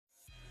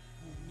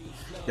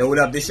Yo, what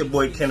up? This your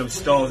boy Kenneth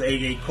Stones,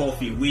 a.k.a.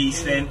 Coffee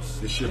Weaston.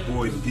 This your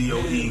boy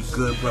D.O.E.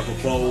 Good Brother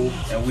Bowl.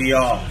 And we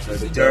are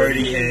the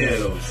Dirty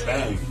Hills.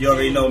 You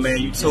already know, man,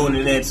 you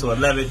tuning in to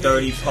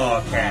 11:30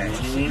 podcast.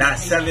 Mm-hmm. Not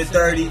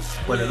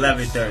 7:30, but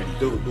 11:30.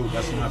 Dude,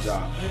 that's my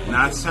job.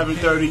 Not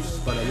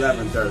 7:30, but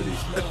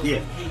 11:30.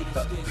 Yeah.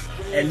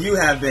 And you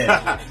have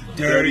been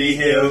Dirty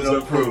Hills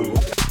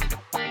approved.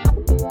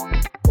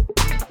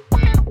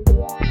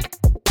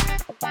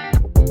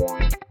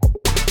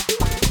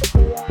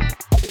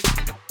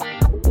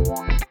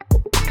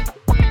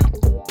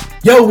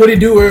 Yo, what it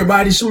do,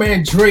 everybody? It's your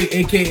man Dre,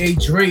 a.k.a.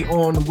 Dre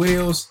on the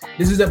wheels.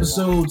 This is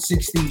episode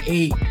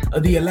 68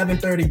 of the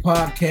 11:30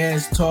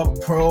 podcast,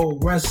 Talk Pro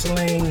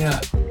Wrestling.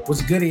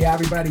 What's good,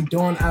 everybody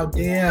doing out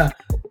there?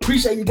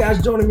 Appreciate you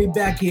guys joining me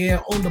back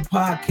here on the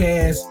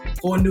podcast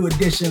for a new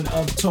edition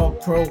of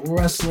Talk Pro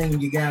Wrestling,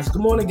 you guys.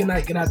 Good morning, good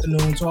night, good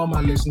afternoon to all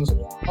my listeners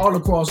all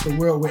across the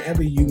world,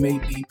 wherever you may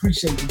be.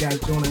 Appreciate you guys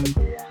joining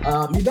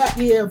me back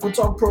here for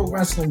Talk Pro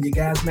Wrestling, you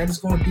guys. Man, it's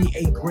going to be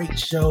a great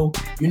show.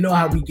 You know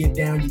how we get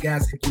down, you guys.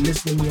 If you're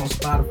listening to me on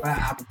Spotify,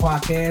 Apple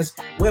Podcasts,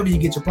 wherever you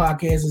get your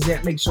podcasts is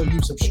at, make sure you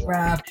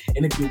subscribe.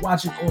 And if you're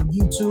watching on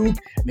YouTube,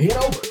 head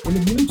over. And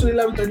if you're new to the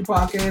 11:30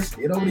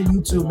 podcast, head over to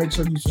YouTube. Make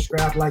sure you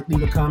subscribe, like,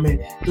 leave a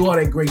comment, do all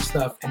that great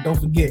stuff. And don't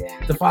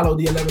forget to follow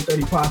the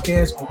 11:30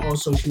 podcast on all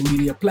social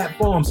media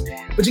platforms.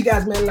 But you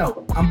guys, man,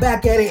 know I'm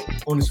back at it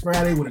on this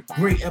Friday with a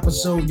great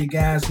episode, you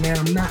guys. Man,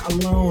 I'm not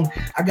alone.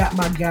 I got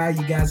my guy,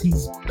 you guys.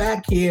 He's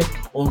back here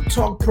on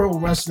Talk Pro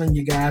Wrestling,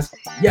 you guys.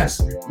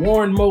 Yes,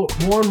 Warren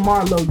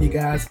Marlowe, you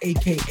guys,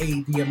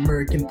 aka the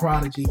American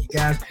Prodigy, you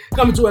guys.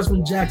 Coming to us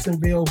from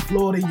Jacksonville,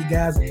 Florida, you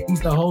guys. He's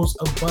the host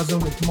of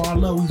Buzzing with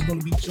Marlowe. He's going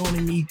to be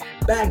joining me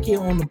back here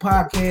on the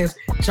podcast,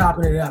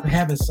 chopping it up,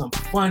 having some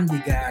fun, you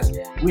guys.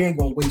 We ain't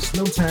going to waste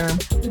no time.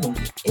 We're going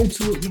to get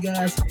into it, you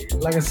guys.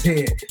 Like I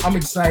said, I'm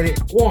excited.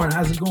 Warren,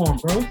 how's it going,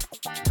 bro?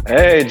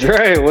 Hey,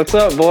 Dre, what's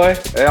up, boy?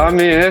 I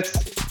mean,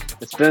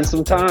 it's been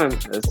some time.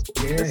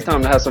 It's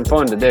time to have some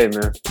fun today,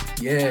 man.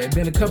 Yeah, it's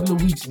been a couple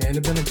of weeks, man.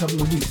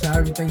 How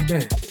everything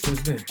been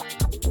since then?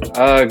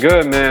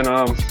 Good, man.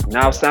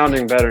 Now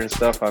sounding better and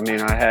stuff. I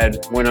mean, I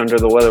went under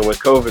the weather with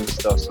COVID and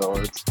stuff, so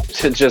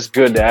it's just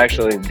good to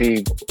actually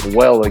be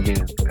well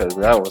again, because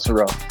that was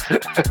rough.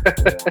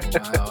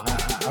 Wow.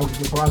 How was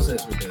the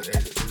process with that?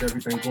 Is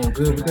everything going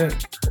good with that?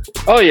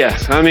 Oh yeah.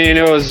 I mean,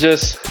 I was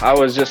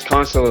just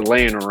constantly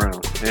laying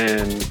around,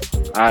 and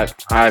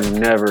I've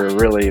never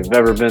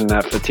been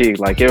that fatigued.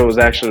 Like, it was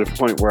actually the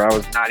point where I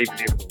was not even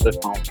able to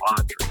lift my own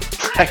laundry.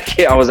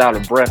 I was out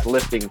of breath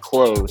lifting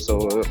clothes,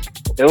 so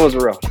it was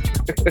rough.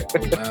 Oh,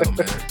 wow,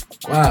 man.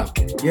 Wow.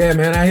 Yeah,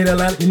 man. I hear a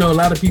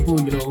lot of people,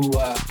 who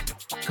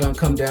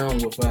come down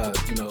with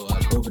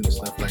COVID and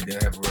stuff like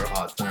that have a real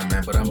hard time,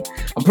 man. But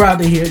I'm proud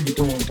to hear you're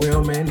doing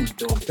well, man.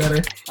 You're doing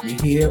better.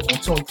 You're here on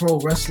Talk Pro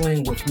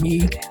Wrestling with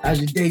me. How's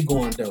your day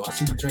going, though? I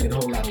see you drinking a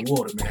whole lot of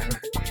water, man.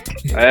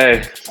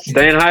 Hey,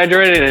 staying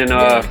hydrated, and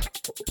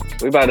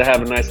we about to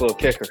have a nice little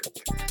kicker.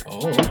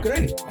 Oh,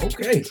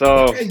 okay.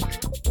 So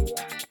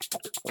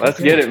let's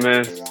get it,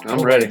 man.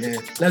 I'm ready. Man.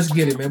 Let's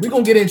get it, man. We're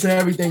going to get into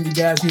everything, you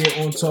guys, here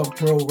on Talk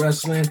Pro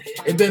Wrestling.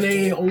 It's been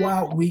a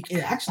wild week. It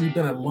actually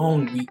been a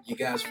long week, you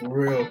guys, for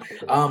real.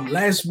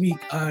 Last week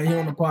here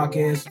on the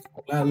podcast,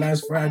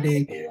 last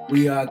Friday,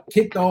 we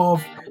kicked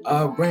off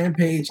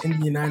Rampage in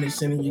the United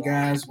Center, you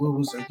guys. It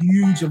was a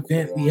huge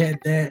event. We had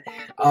that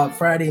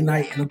Friday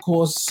night. And, of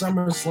course,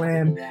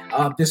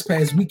 SummerSlam this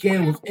past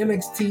weekend with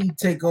NXT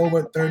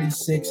Takeover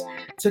 36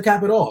 to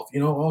cap it off.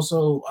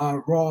 Also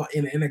Raw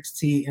and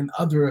NXT and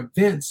other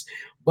events.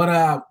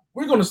 But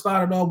we're going to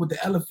start it off with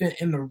the elephant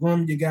in the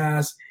room, you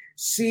guys.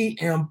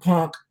 CM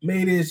Punk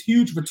made his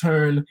huge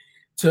return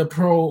to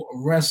pro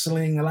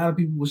wrestling. A lot of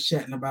people were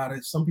chatting about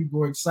it. Some people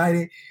were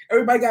excited.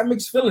 Everybody got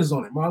mixed feelings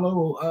on it.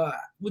 Marlo,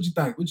 what'd you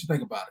think? What'd you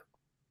think about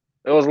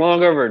it? It was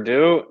long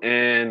overdue,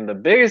 and the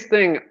biggest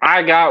thing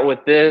I got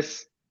with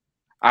this,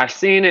 I've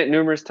seen it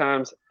numerous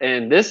times,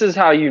 and this is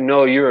how you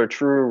know you're a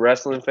true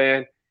wrestling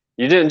fan.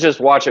 You didn't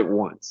just watch it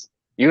once.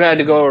 You had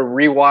to go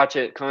rewatch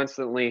it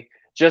constantly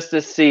just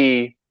to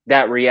see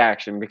that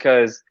reaction,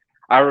 because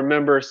I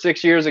remember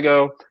 6 years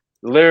ago,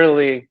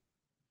 literally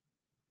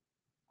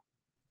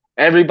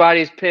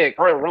everybody's pick,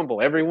 Royal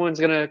Rumble, everyone's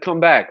going to come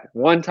back.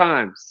 One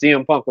time,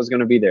 CM Punk was going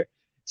to be there.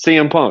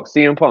 CM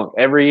Punk,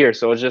 every year.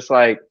 So it's just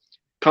like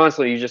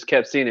constantly you just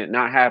kept seeing it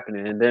not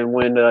happening. And then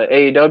when the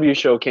AEW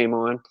show came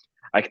on,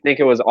 I think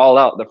it was All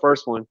Out, the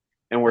first one,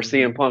 and where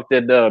CM Punk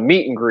did the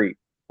meet and greet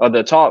or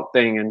the talk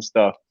thing and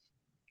stuff,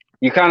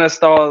 you kind of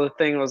saw the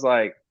thing was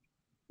like,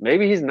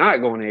 maybe he's not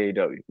going to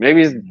AEW.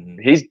 Maybe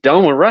he's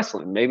done with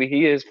wrestling. Maybe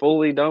he is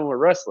fully done with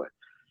wrestling.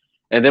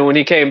 And then when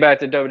he came back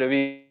to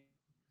WWE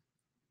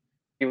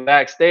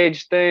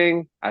backstage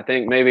thing, I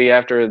think maybe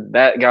after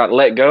that got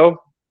let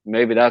go,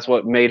 maybe that's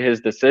what made his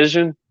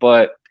decision.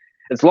 But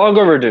it's long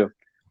overdue.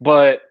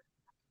 But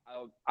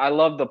I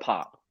love the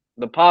pop.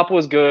 The pop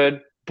was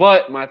good.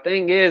 But my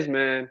thing is,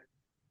 man,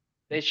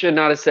 they should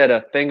not have said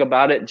a thing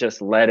about it.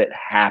 Just let it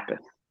happen.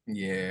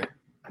 Yeah.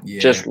 Yeah.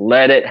 Just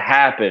let it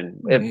happen.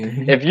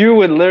 If you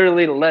would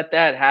literally let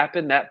that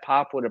happen, that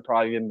pop would have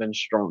probably been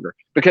stronger.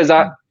 Because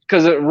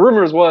the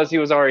rumors was he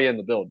was already in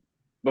the building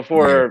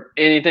before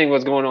anything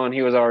was going on.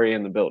 He was already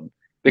in the building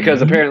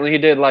because apparently he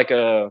did like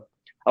a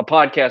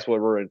podcast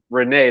with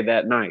Renee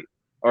that night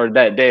or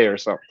that day or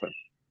something.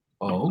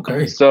 Oh,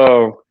 okay.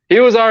 So he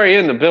was already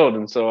in the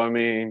building. So I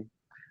mean,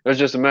 it was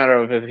just a matter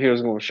of if he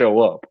was going to show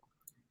up.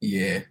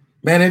 Yeah.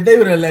 Man, if they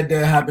would have let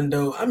that happen,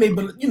 though, I mean,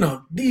 but,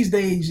 these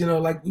days,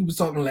 like we was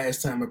talking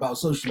last time about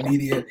social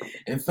media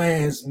and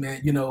fans,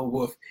 man,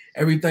 with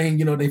everything,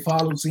 they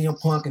followed CM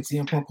Punk and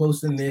CM Punk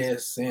posting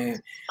this,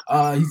 and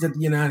he's at the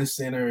United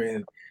Center,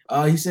 and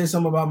he said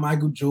something about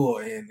Michael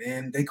Jordan,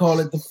 and they call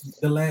it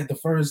the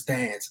first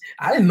dance.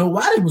 I didn't know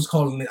why they was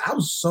calling it. I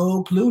was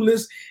so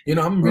clueless.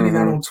 I'm really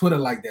not on Twitter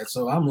like that,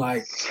 so I'm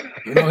like,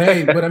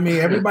 hey, but I mean,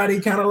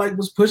 everybody kind of like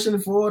was pushing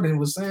it forward and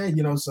was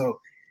saying, so.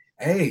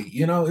 Hey,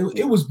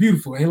 it was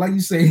beautiful, and like you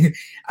say,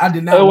 I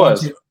did not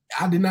watch it.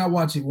 I did not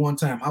watch it one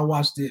time. I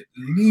watched it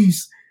at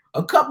least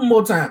a couple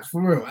more times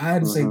for real. I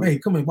had to say, "Hey,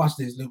 come and watch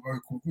this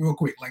real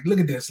quick." Like, look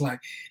at this.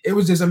 Like, it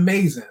was just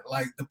amazing.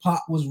 Like, the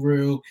pop was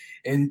real,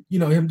 and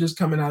him just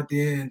coming out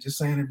there and just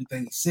saying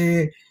everything he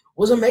said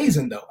was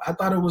amazing. Though I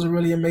thought it was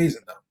really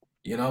amazing.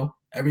 Though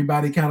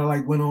everybody kind of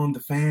like went on the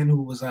fan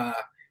who was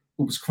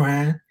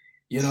crying.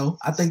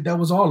 I think that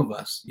was all of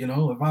us.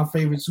 If our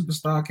favorite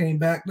superstar came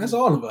back, that's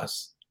all of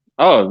us.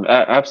 Oh,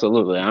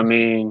 absolutely. I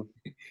mean,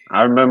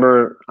 I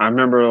remember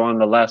on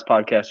the last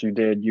podcast you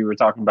did, you were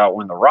talking about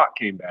when The Rock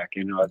came back,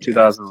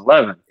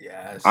 2011.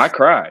 Yes. I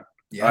cried.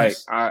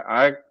 Yes.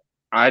 Like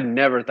I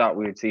never thought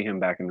we'd see him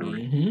back in the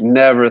ring.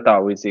 Never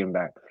thought we'd see him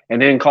back. And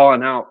then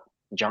calling out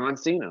John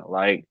Cena,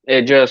 like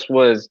it just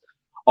was,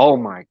 oh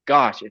my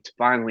gosh, it's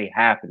finally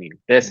happening.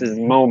 This is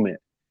the moment.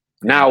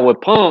 Now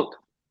with Punk,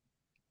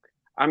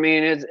 I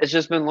mean, it's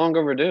just been long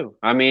overdue.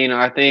 I mean,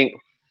 I think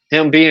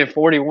him being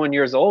 41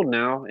 years old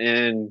now,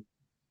 and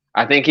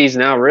I think he's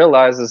now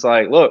realized it's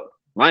like, look,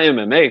 my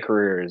MMA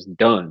career is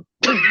done.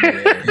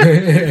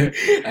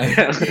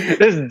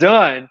 It's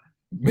done.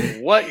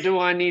 What do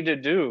I need to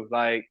do?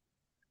 Like,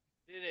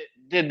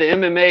 did the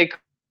MMA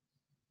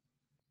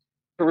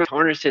career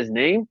tarnish his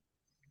name?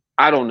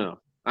 I don't know.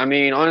 I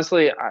mean,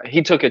 honestly,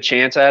 he took a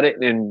chance at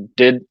it and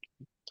did.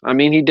 I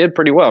mean, he did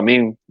pretty well. I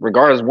mean,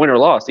 regardless of win or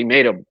loss, he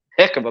made a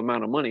heck of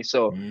amount of money.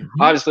 So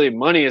obviously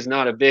money is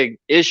not a big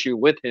issue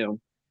with him,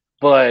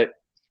 but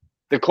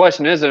the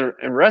question is in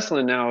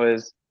wrestling now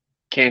is,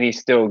 can he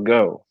still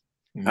go?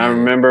 I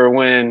remember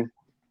when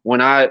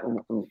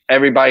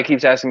everybody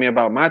keeps asking me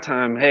about my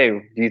time, hey,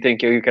 do you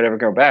think you could ever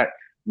go back?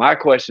 My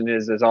question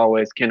is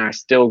always, can I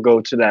still go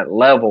to that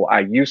level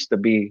I used to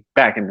be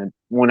back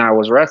when I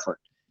was wrestling?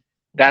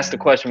 That's the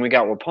question we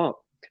got with Punk.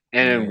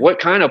 And what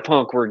kind of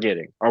Punk we're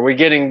getting? Are we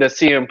getting the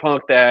CM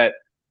Punk that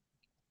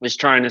is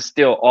trying to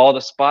steal all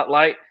the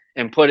spotlight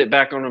and put it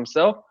back on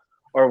himself?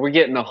 Or are we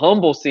getting the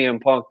humble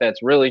CM Punk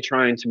that's really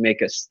trying to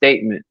make a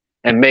statement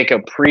and make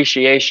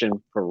appreciation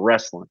for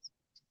wrestling?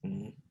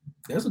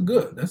 That's a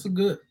good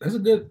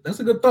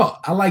thought.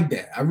 I like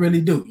that. I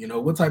really do.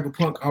 What type of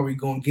Punk are we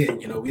going to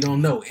get? We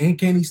don't know. And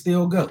can he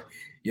still go?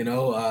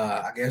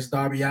 I guess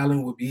Darby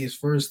Allin would be his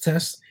first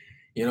test,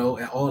 at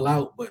All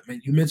Out. But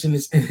man, you mentioned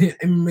his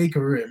MMA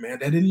career, man.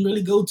 That didn't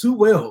really go too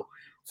well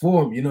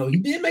for him. He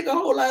did make a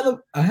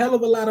hell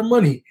of a lot of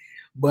money,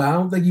 but I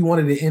don't think he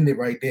wanted to end it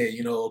right there.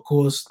 Of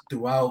course,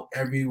 throughout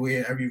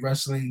everywhere, every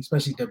wrestling,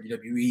 especially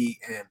WWE,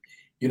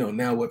 and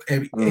now with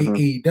every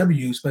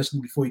AEW,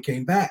 especially before he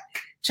came back,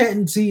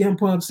 chatting CM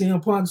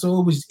Punk.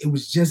 So it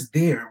was just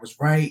there. It was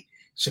right.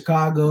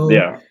 Chicago.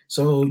 Yeah.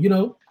 So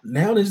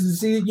now this is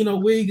to see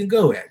where he can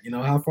go at.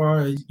 How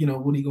far. What are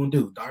you gonna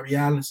do? Darby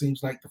Allin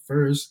seems like the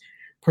first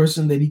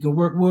person that he can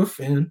work with,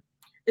 and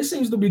it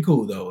seems to be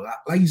cool though.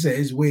 Like you said,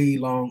 it's way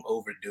long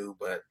overdue,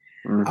 but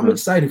I'm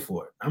excited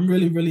for it. I'm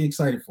really, really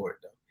excited for it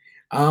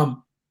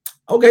though.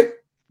 Okay.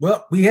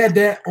 Well, we had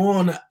that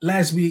on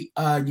last week,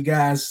 you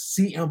guys.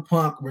 CM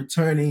Punk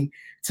returning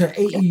to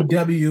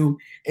AEW,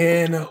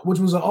 and which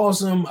was an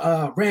awesome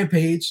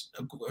rampage.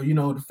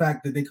 The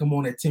fact that they come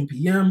on at 10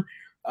 p.m.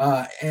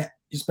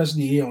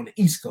 Especially here on the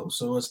East Coast,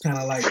 so it's kind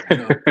of like,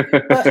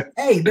 but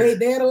hey,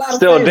 they had a lot of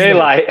still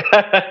daylight.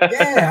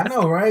 Yeah, I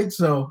know, right?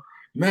 So,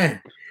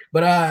 man,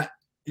 but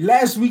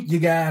last week, you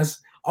guys,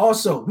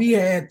 also we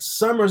had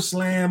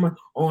SummerSlam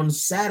on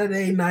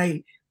Saturday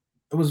night.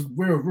 It was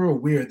real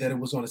weird that it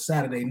was on a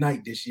Saturday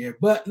night this year,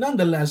 but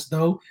nonetheless,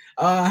 though,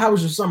 how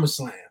was your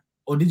SummerSlam?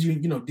 Or did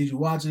you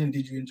watch it and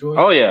did you enjoy it?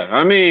 Oh yeah,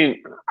 I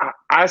mean,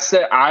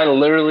 I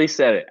literally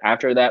said it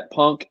after that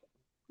Punk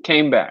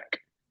came back.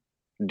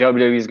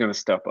 WWE is going to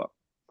step up,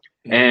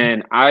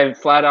 and I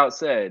flat out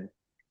said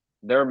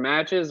their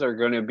matches are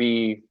going to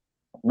be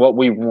what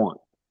we want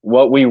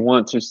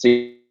to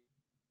see.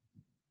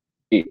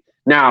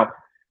 Now,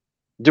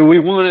 do we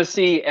want to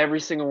see every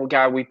single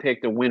guy we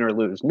pick to win or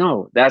lose?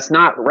 No, that's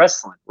not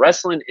wrestling.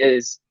 Wrestling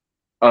is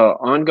an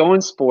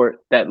ongoing sport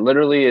that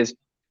literally is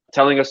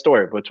telling a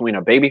story between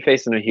a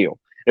babyface and a heel.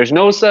 There's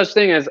no such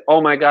thing as,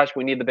 oh my gosh,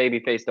 we need the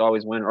babyface to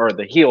always win or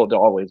the heel to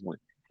always win.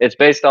 It's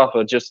based off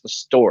of just the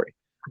story.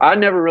 I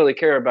never really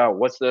care about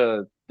what's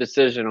the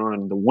decision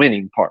on the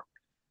winning part.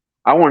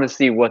 I want to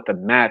see what the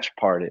match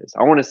part is.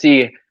 I want to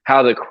see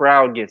how the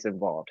crowd gets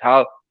involved,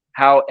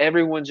 how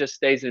everyone just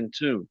stays in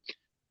tune.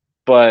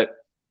 But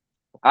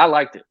I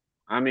liked it.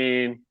 I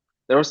mean,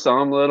 there were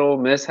some little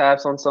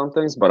mishaps on some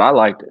things, but I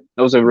liked it.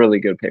 It was a really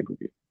good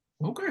pay-per-view.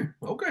 Okay.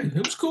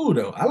 It was cool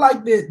though. I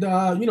liked it.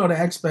 The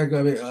aspect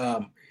of it.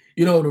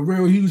 The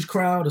real huge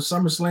crowd of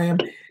SummerSlam,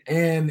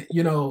 and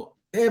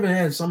they haven't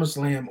had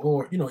SummerSlam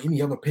or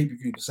any other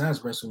pay-per-view besides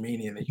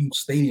WrestleMania in a huge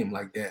stadium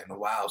like that in a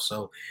while.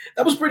 So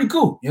that was pretty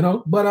cool,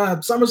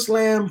 But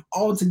SummerSlam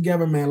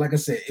altogether, man, like I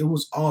said, it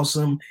was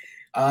awesome.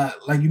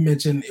 Like you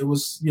mentioned, it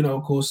was,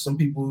 of course, some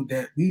people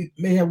that we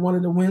may have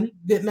wanted to win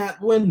did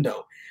not win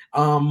though.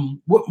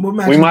 What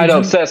match we might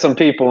upset some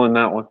people in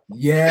that one.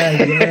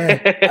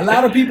 Yeah. A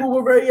lot of people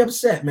were very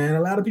upset, man.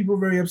 A lot of people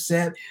were very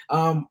upset.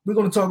 We're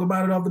going to talk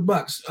about it off the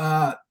Bucks.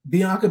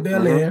 Bianca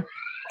Belair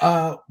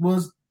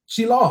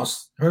she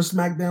lost her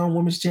SmackDown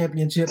Women's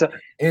Championship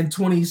in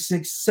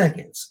 26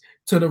 seconds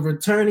to the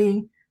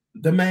returning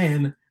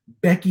man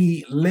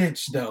Becky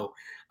Lynch, though.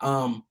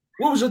 What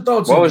was your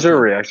thoughts? What was your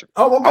reaction?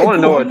 Oh, okay. I want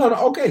to know.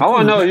 I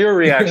want to know your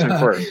reaction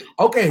first.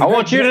 Okay. I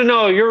want you to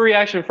know your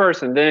reaction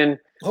first, and then,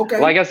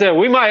 like I said,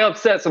 we might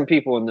upset some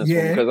people in this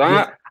one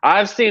because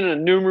I've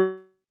seen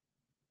numerous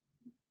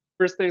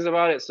things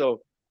about it,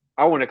 so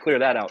I want to clear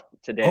that out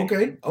today.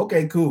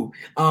 Okay, cool.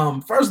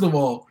 First of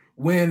all,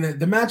 when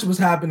the match was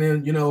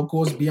happening, of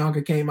course,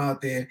 Bianca came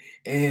out there,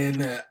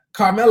 and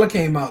Carmella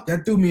came out.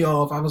 That threw me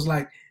off. I was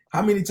like,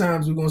 how many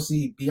times are we going to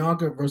see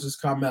Bianca versus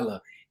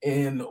Carmella?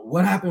 And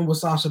what happened with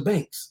Sasha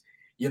Banks?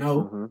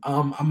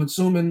 I'm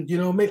assuming,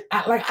 maybe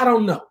I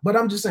don't know, but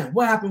I'm just saying,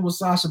 what happened with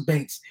Sasha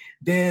Banks?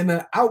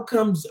 Then out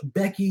comes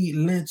Becky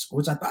Lynch,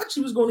 which I thought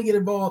she was going to get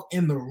involved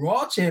in the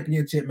Raw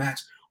Championship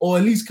match, or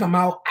at least come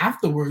out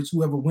afterwards,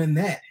 whoever win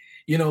that,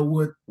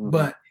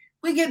 but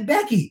we get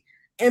Becky,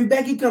 and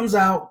Becky comes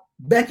out.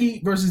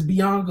 Becky versus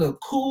Bianca,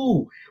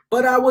 cool.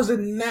 But I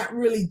wasn't not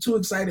really too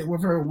excited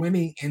with her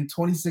winning in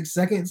 26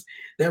 seconds.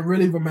 That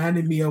really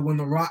reminded me of when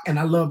The Rock, and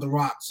I love The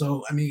Rock,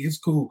 so I mean it's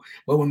cool.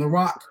 But when The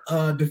Rock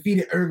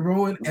defeated Eric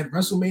Rowan at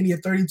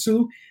WrestleMania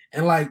 32,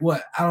 and I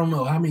don't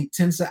know how many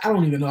 10 seconds, I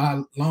don't even know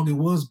how long it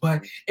was,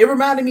 but it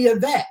reminded me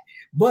of that.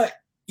 But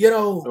it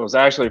was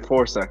actually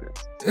 4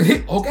 seconds.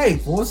 Okay,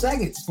 4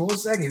 seconds,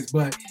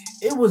 but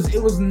it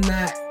was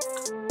not.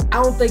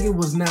 I don't think it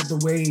was not the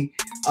way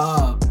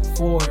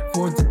for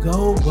it to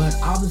go, but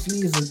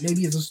obviously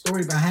maybe it's a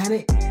story behind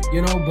it,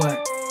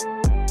 but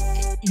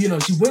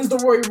she wins the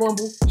Royal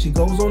Rumble, she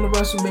goes on to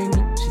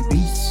WrestleMania, she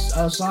beats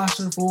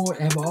Sasha for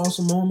it, have an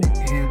awesome moment,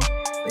 and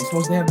they're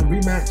supposed to have the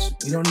rematch.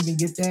 We don't even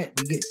get that.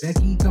 We get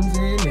Becky comes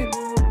in and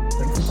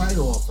takes the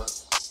title off her,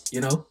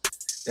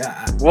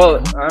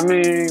 I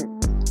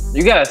mean,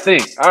 you gotta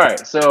think. All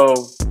right,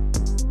 so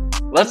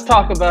let's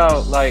talk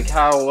about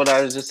what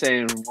I was just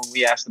saying when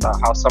we asked about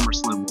how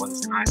SummerSlam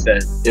was, and I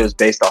said it was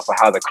based off of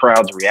how the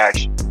crowd's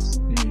reaction is.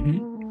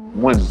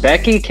 When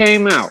Becky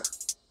came out,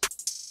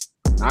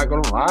 not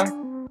gonna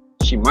lie,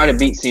 she might have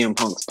beat CM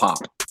Punk's pop.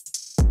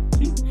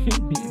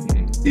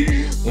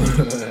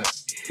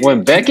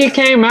 When Becky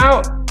came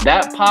out,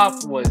 that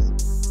pop was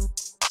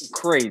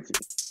crazy,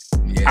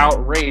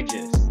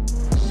 outrageous.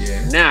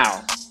 Yeah.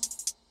 Now,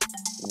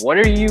 what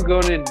are you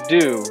gonna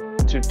do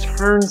to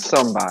turn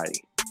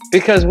somebody?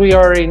 Because we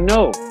already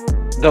know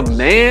the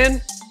man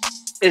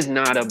is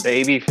not a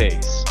baby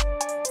face.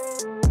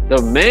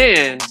 The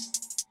man,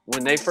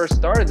 when they first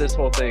started this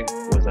whole thing,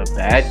 was a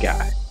bad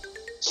guy.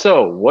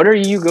 So what are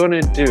you going to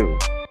do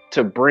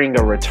to bring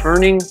a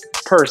returning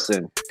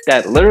person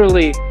that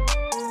literally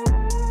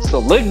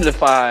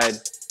solidified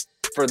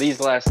for these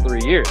last 3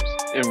 years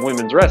in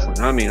women's wrestling?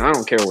 I mean, I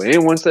don't care what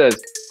anyone says.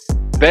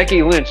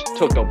 Becky Lynch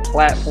took a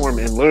platform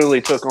and literally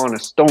took on a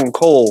Stone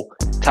Cold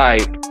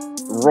type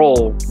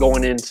role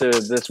going into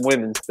this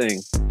women's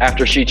thing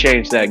after she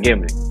changed that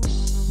gimmick.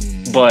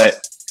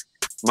 But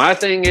my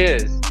thing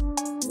is,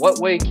 what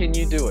way can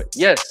you do it?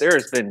 Yes,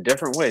 there's been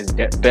different ways.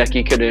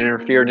 Becky could have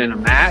interfered in a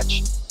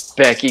match.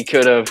 Becky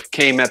could have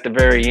came at the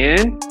very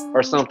end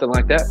or something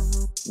like that.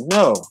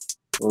 No,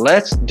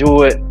 let's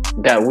do it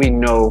that we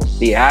know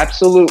the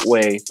absolute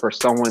way for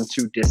someone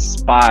to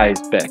despise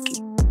Becky.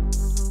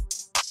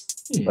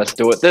 Let's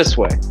do it this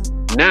way.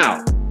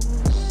 Now,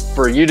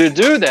 for you to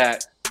do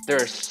that, there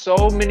are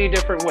so many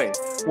different ways.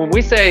 When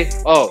we say,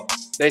 oh,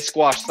 they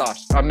squashed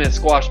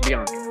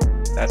Bianca,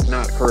 that's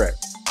not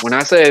correct. When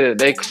I say that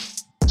they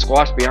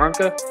squashed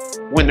Bianca,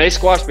 when they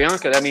squashed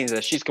Bianca, that means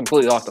that she's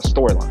completely off the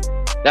storyline.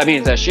 That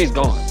means that she's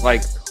gone.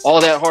 Like,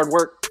 all that hard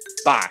work,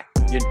 bye.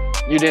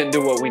 You didn't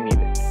do what we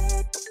needed.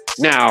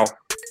 Now,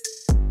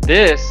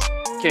 this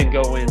can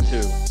go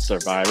into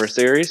Survivor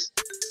Series,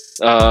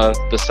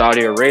 the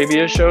Saudi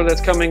Arabia show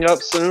that's coming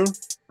up soon.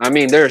 I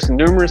mean, there's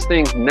numerous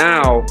things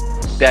now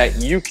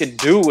that you could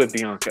do with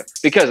Bianca.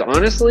 Because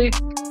honestly,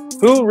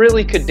 who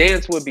really could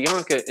dance with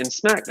Bianca in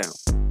SmackDown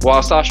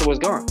while Sasha was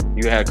gone?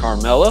 You had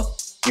Carmella,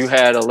 you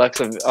had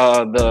Alexa,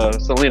 the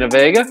Selena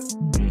Vega.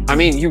 I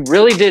mean, you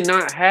really did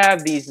not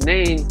have these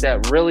names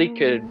that really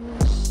could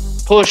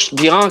push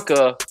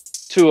Bianca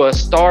to a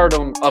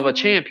stardom of a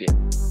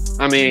champion.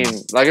 I mean,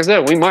 like I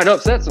said, we might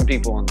upset some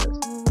people on this,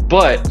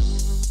 but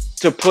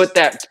to put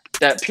that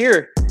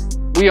peer,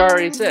 we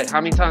already said,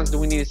 how many times do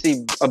we need to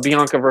see a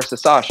Bianca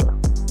versus Sasha?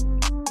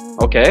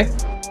 Okay,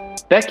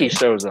 Becky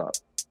shows up.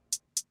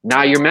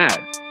 Now you're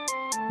mad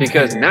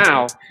because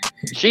now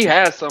she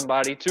has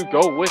somebody to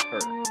go with her.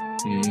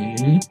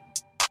 Mm-hmm.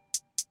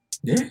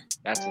 Yeah,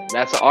 that's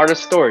an art of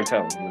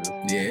storytelling, man.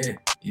 Yeah,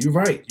 you're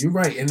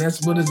right, and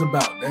that's what it's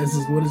about. And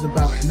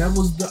that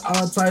was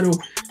the title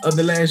of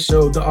the last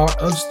show, the art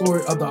of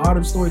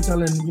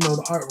storytelling.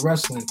 The art of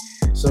wrestling.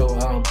 So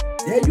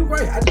yeah, you're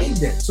right. I dig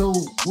that. So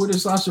where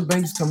does Sasha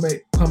Banks come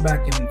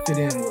back and fit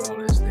in with all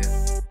this then?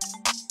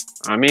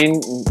 I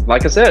mean,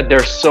 like I said,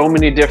 there's so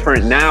many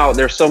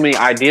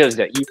ideas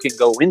that you can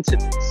go into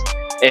this,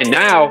 and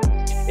now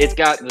it's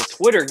got the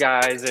Twitter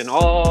guys and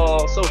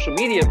all social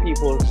media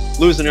people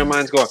losing their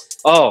minds going,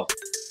 oh,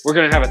 we're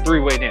going to have a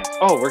 3-way dance.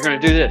 Oh, we're going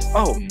to do this.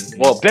 Oh,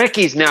 well,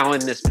 Becky's now in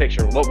this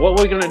picture. What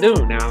are we going to do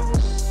now?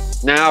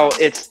 Now,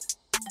 it's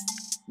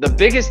the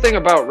biggest thing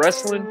about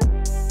wrestling.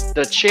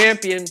 The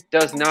champion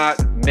does not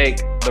make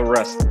the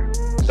wrestler.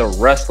 The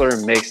wrestler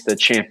makes the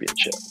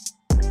championship.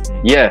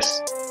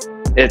 Yes,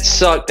 it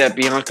sucked that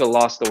Bianca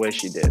lost the way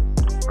she did.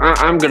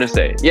 I'm going to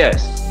say it.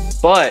 Yes,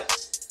 but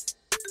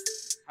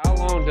how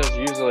long does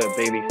usually a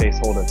babyface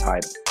hold a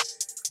title?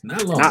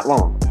 Not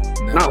long.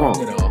 Not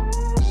long at all.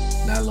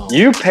 Not long.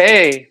 You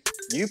pay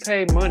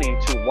money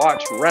to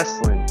watch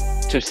wrestling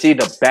to see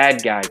the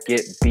bad guy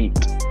get beat.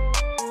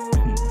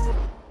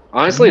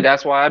 Honestly,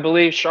 that's why I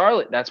believe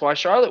Charlotte. That's why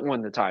Charlotte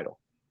won the title.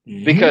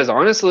 Mm-hmm. Because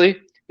honestly,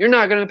 you're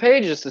not going to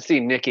pay just to see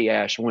Nikki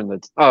Ash win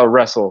the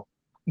wrestle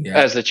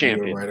as the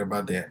champion. You're right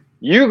about that.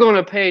 You're going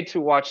to pay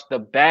to watch the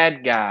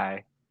bad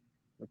guy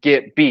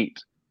get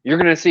beat. You're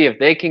going to see if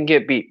they can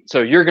get beat.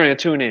 So you're going to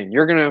tune in.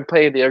 You're going to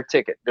pay their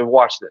ticket to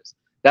watch this.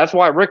 That's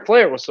why Ric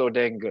Flair was so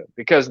dang good,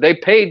 because they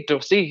paid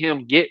to see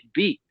him get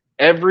beat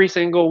every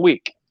single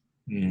week.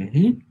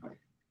 Mm-hmm.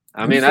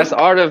 I mean, that's the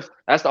art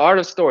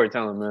of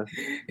storytelling, man.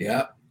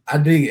 Yeah, I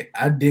dig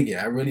it.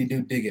 I really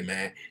do dig it,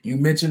 man. You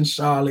mentioned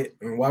Charlotte,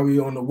 and while we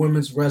were on the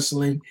women's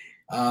wrestling,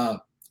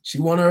 she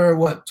won her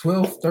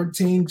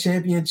 12-13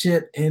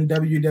 championship in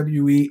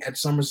WWE at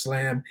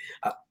SummerSlam.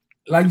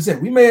 Like you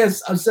said, we may have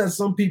upset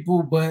some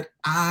people, but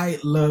I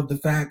love the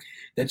fact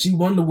that she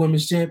won the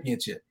women's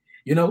championship.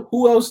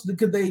 Who else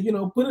could they,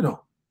 put it on?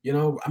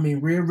 I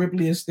mean, Rhea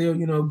Ripley is still,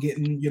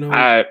 getting,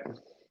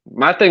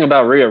 My thing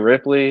about Rhea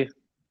Ripley,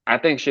 I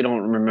think she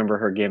don't remember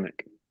her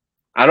gimmick.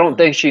 I don't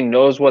think she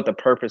knows what the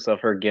purpose of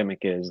her gimmick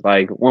is.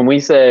 Like when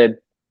we said,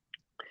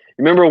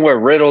 remember where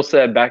Riddle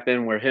said back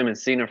then where him and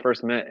Cena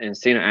first met and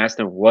Cena asked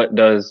him, what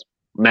does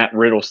Matt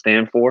Riddle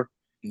stand for?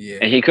 Yeah.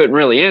 And he couldn't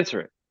really answer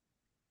it.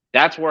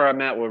 That's where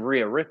I'm at with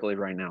Rhea Ripley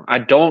right now. I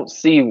don't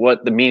see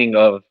what the meaning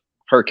of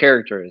her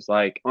character is.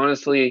 Like,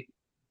 honestly,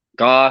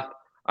 goth,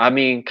 I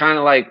mean, kind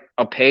of like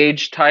a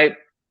Paige type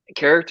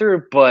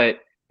character, but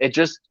it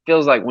just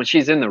feels like when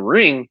she's in the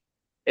ring,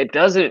 it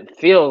doesn't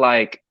feel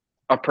like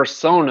a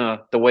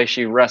persona the way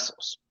she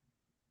wrestles.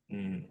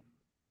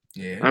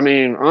 Yeah. I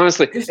mean,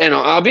 honestly, and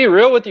I'll be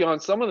real with you, on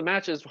some of the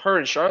matches her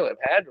and Charlotte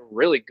had were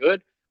really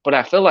good, but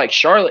I feel like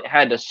Charlotte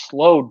had to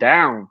slow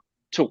down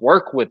to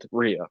work with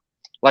Rhea.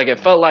 Like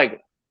it felt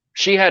like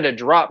she had to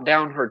drop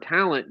down her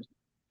talent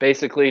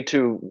basically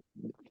to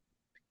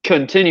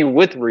continue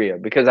with Rhea,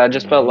 because I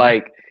just felt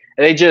like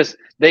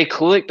they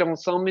clicked on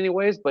so many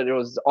ways, but it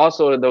was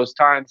also those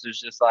times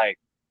it's just like,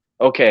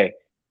 okay,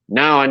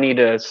 now I need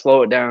to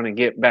slow it down and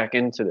get back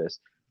into this.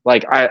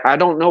 Like I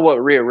don't know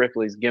what Rhea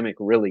Ripley's gimmick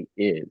really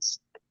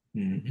is.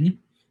 Mm-hmm.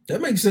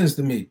 That makes sense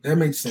to me. That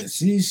makes sense.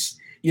 She's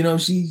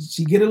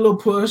she get a little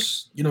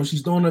push.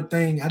 She's doing her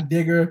thing. I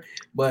dig her,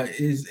 but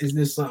is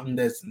this something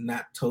that's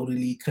not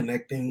totally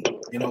connecting?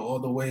 All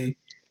the way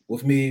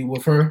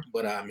with her.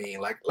 But I mean,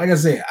 like I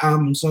said,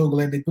 I'm so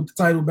glad they put the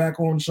title back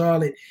on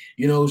Charlotte.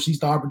 She's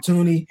the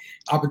opportunity.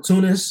 Let me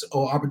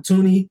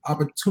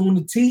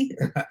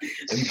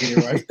get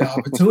it right. The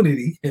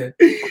opportunity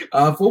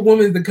for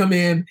women to come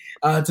in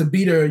to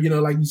beat her.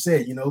 Like you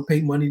said, pay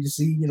money to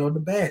see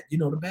the bad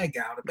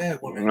guy, the bad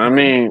woman. I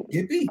mean,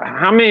 get beat.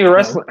 How many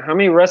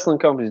wrestling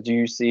companies do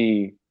you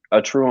see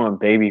a true on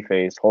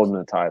babyface holding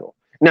a title?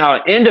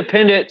 Now,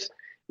 independents.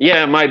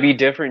 Yeah, it might be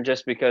different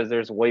just because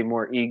there's way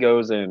more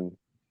egos and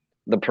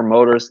the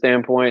promoter's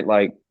standpoint,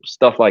 like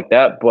stuff like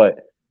that.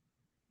 But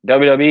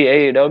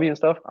WWE, AEW and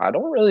stuff, I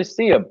don't really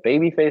see a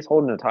babyface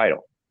holding a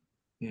title.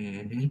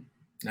 Mm-hmm.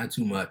 Not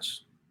too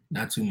much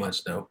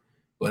though.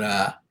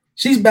 But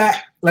she's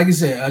back. Like I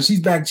said, she's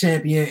back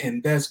champion,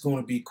 and that's going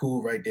to be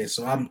cool right there.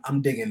 So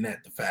I'm digging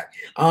that. The fact.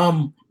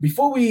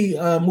 Before we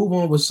move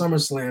on with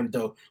SummerSlam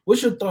though,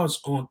 what's your thoughts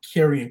on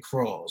Karrion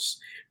Kross?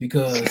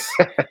 Because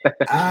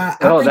that's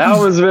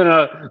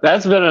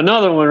been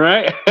another one,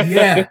 right?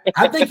 Yeah,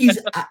 I think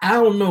I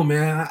don't know,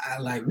 man. I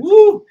like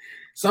woo.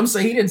 Some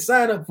say he didn't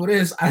sign up for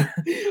this.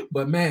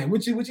 But man,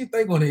 what you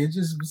think on it? It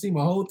just seemed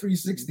a whole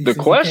 360. The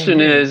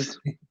question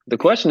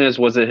is,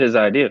 was it his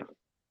idea?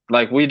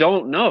 Like, we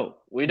don't know.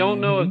 We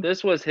don't know if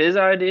this was his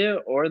idea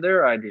or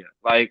their idea.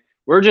 Like,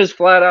 we're just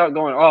flat out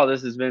going, oh,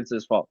 this is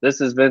Vince's fault.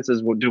 This is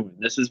Vince's doing.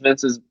 This is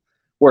Vince's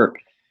work.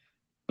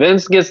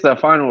 Vince gets the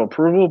final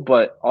approval,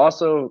 but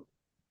also,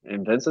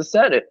 and Vince has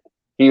said it,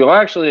 he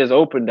actually is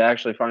open to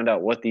actually find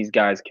out what these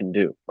guys can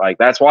do. Like,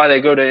 that's why they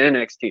go to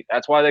NXT.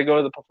 That's why they go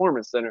to the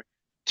Performance Center,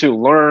 to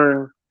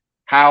learn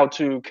how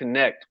to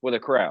connect with a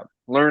crowd,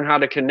 learn how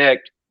to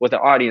connect with the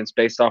audience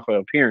based off of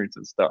appearance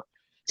and stuff.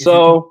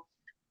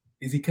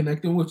 Is he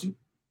connecting with you?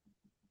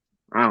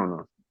 I don't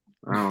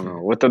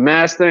know. With the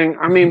mask thing,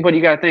 I mean, but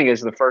you got to think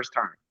it's the first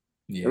time.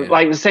 Yeah.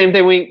 Like the same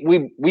thing,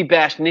 we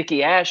bashed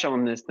Nikki Ash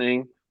on this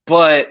thing,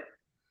 but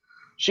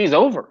she's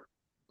over.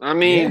 I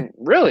mean,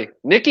 really,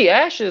 Nikki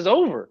Ash is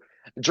over.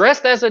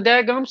 Dressed as a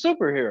daggum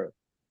superhero.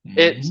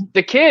 It's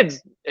the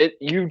kids.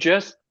 You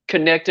just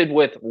connected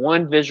with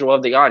one visual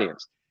of the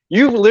audience.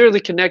 You've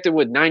literally connected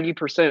with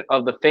 90%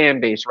 of the fan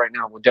base right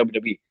now with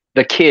WWE.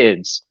 The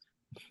kids.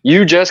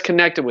 You just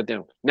connected with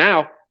them.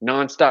 Now,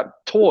 nonstop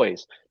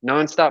toys,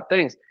 nonstop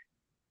things.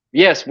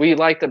 Yes, we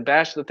like to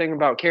bash the thing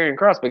about Karrion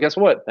Kross, but guess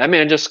what? That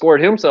man just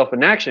scored himself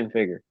an action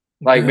figure.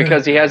 Like,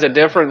 because he has a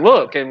different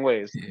look in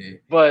ways. Yeah.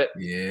 But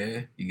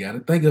yeah, you got to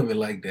think of it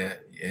like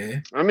that.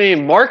 Yeah. I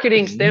mean,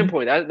 marketing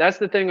standpoint, that's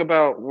the thing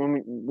about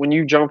when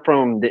you jump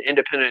from the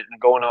independent and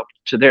going up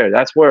to there.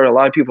 That's where a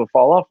lot of people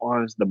fall off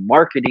on, is the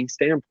marketing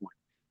standpoint.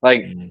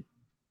 Like,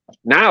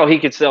 now he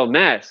could sell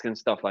masks and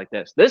stuff like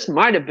this. This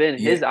might have been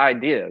his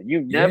idea.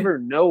 You never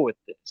know with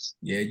this.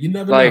 Yeah, you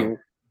never know.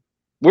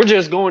 We're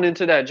just going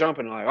into that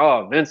jumping like,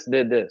 oh, Vince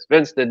did this,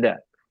 Vince did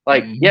that.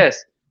 Like,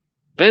 yes,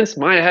 Vince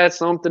might have had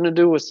something to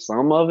do with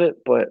some of it,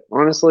 but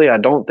honestly, I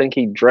don't think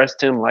he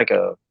dressed him like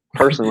a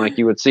person like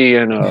you would see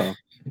in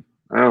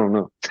I don't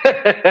know.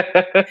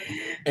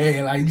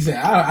 Hey, like you said,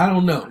 I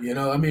don't know. You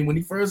know, I mean, when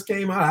he first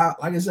came out,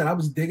 like I said, I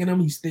was digging him.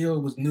 He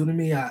still was new to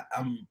me.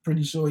 I'm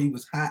pretty sure he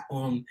was hot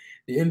on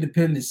the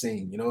independent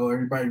scene. You know,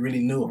 everybody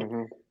really knew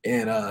him.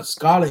 And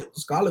Scarlett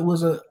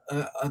was a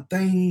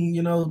thing,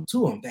 you know,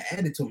 to him, that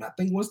added to him. I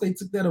think once they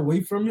took that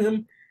away from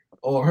him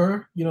or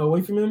her, you know,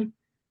 away from him,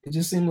 it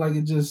just seemed like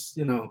it just,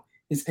 you know,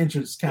 his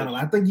interest kind of.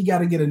 I think you got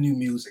to get a new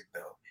music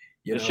though.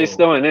 You Is she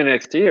still in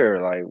NXT,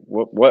 or like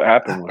what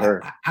happened with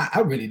her?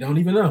 I really don't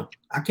even know.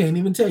 I can't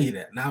even tell you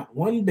that. Not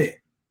one bit.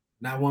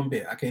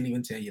 I can't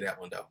even tell you that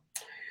one though.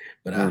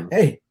 But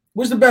hey,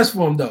 wish the best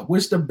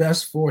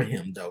for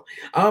him though.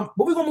 But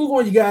we're gonna move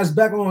on, you guys,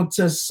 back on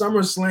to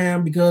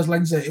SummerSlam, because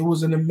like I said, it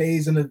was an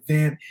amazing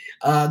event.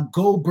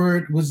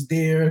 Goldberg was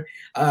there.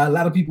 A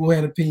lot of people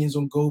had opinions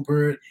on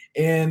Goldberg,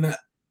 and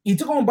he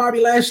took on Bobby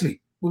Lashley,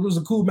 which was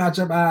a cool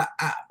matchup. I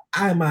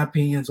had my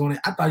opinions on it.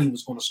 I thought he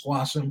was gonna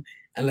squash him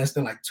in less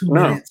than like 2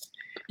 minutes.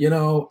 You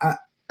know,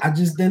 I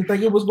just didn't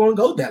think it was going to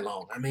go that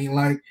long. I mean,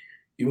 like,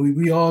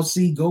 we all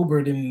see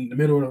Goldberg in the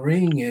middle of the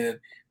ring, and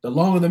the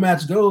longer the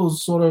match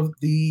goes, sort of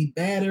the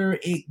better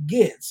it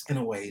gets in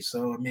a way.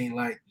 So, I mean,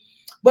 like,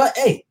 but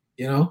hey,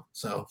 you know,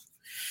 so,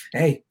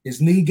 hey, his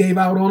knee gave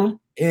out on him,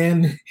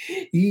 and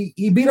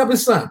he beat up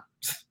his son.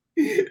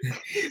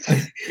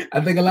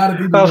 I think a lot of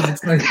people was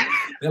excited.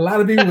 A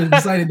lot of people were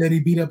excited that he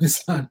beat up his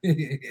son.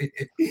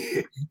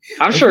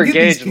 I'm sure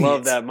Gage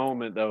loved that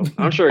moment, though.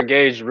 I'm sure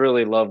Gage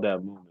really loved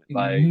that moment.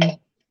 Like,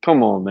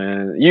 come on,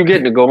 man. You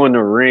getting to go in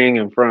the ring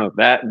in front of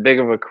that big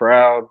of a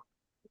crowd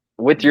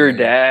with your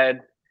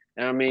dad.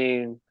 I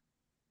mean,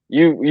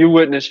 you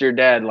witnessed your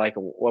dad, like,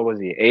 what was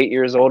he, 8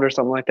 years old or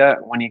something like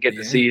that? When you get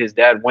to see his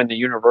dad win the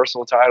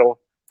Universal title,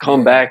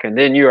 come back, and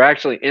then you're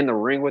actually in the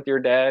ring with your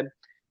dad.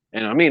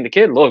 And I mean, the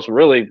kid looks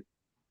really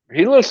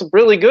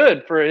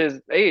good for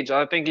his age.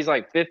 I think he's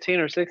like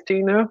 15 or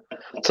 16 now.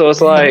 So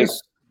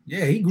it's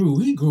he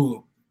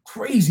grew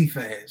crazy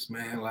fast,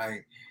 man.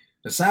 Like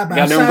the side by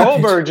side. Got them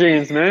Goldberg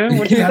jeans, man.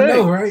 What you think? I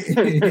know, right?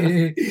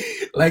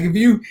 Like if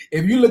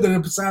you look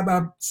at a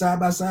side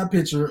by side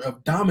picture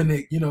of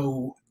Dominic, you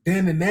know,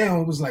 then and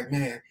now, it was like,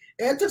 man,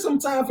 it took some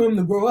time for him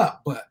to grow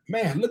up. But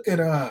man, look at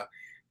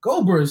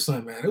Goldberg's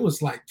son, man. It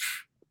was like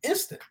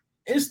instant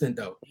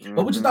though.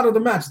 But what you thought of the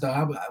match, though?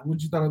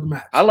 What you thought of the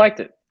match? I liked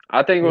it.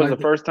 I think it was the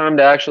first time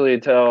to actually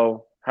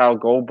tell how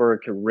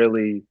Goldberg could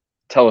really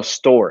tell a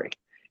story.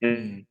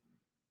 And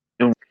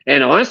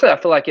honestly, I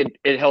feel like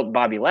it helped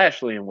Bobby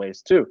Lashley in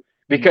ways too.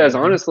 Because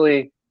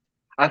honestly,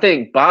 I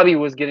think Bobby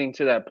was getting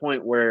to that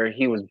point where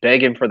he was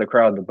begging for the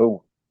crowd to boo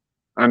him.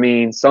 I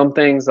mean, some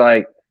things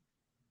like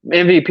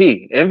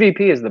MVP.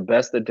 MVP is the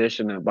best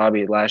addition that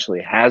Bobby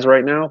Lashley has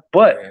right now.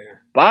 But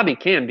Bobby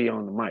can be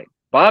on the mic.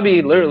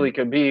 Bobby literally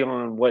could be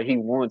on what he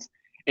wants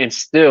and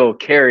still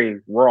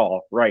carry Raw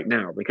right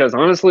now. Because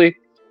honestly,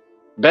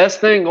 best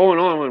thing going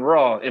on with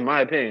Raw, in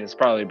my opinion, is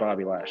probably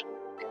Bobby Lashley.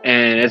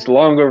 And it's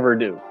long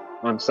overdue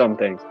on some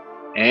things.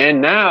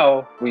 And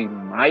now we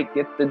might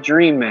get the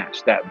dream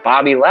match that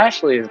Bobby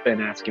Lashley has been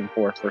asking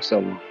for so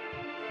long.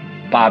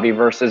 Bobby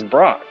versus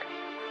Brock.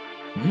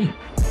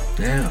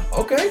 Now,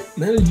 okay.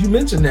 Now that you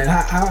mentioned that,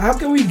 how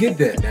can we get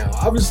that now?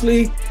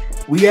 Obviously,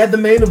 we had the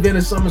main event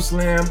of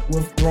SummerSlam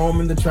with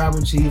Roman, the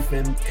Tribal Chief,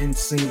 and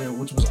Cena,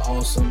 which was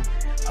awesome.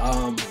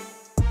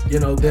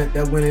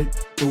 That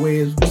went the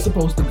way it was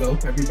supposed to go.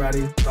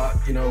 Everybody thought,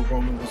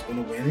 Roman was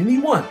going to win, and he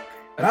won.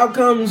 But out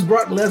comes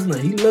Brock Lesnar.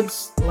 He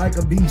looks like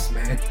a beast,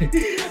 man.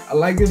 I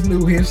like his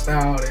new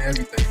hairstyle and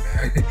everything,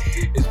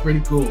 man. It's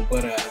pretty cool,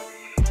 but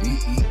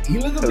he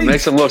looks a beast. It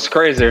makes him look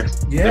crazier.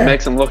 Yeah. It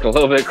makes him look a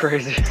little bit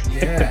crazy.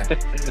 Yeah.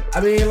 I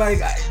mean,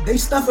 they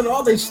stuffing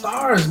all their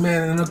stars,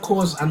 man. And of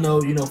course, I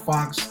know,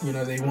 Fox,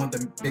 they want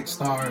the big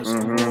stars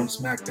on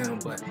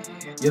SmackDown. But,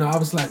 I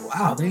was like,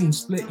 wow, they ain't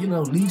split,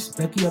 lease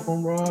Becky up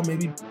on Raw,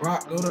 maybe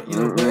Brock go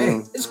to, but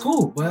hey, it's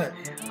cool. But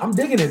I'm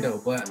digging it though.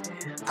 But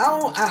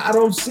I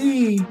don't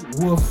see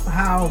with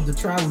how the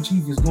Tribal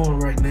Chief is going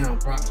right now,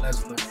 Brock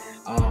Lesnar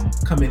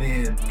coming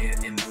in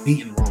and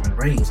beating Roman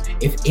Reigns.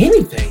 If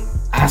anything,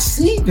 I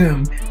see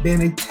them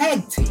being a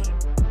tag team.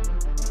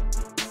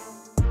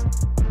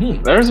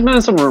 There's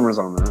been some rumors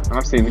on that.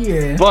 I've seen it.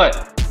 Yeah.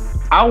 But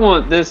I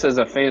want this as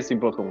a fantasy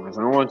booking wise.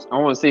 I want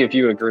to see if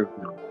you agree with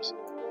me on this.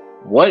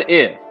 What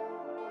if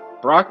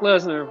Brock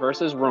Lesnar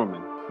versus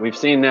Roman? We've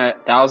seen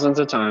that thousands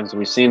of times.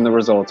 We've seen the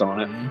results on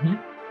it.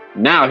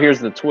 Mm-hmm. Now here's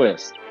the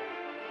twist.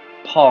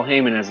 Paul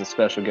Heyman as a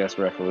special guest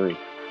referee.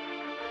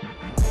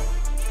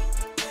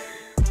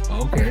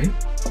 Okay.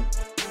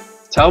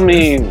 Tell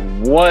me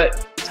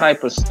what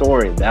type of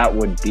story that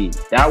would be.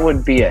 That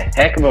would be a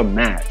heck of a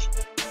match.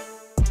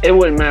 It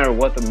wouldn't matter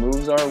what the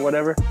moves are or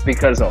whatever,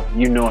 because how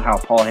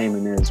Paul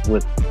Heyman is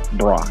with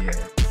Brock.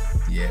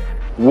 Yeah.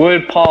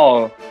 Would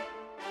Paul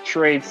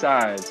trade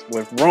sides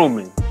with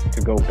Roman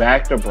to go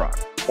back to Brock?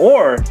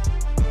 Or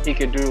he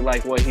could do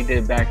like what he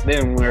did back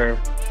then where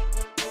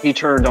he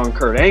turned on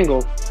Kurt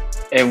Angle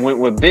and went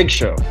with Big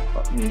Show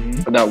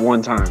that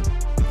one time.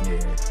 Yeah.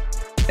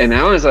 And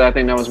honestly, I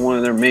think that was one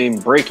of their main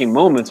breaking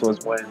moments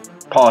was when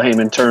Paul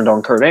Heyman turned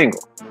on Kurt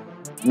Angle.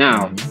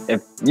 Now,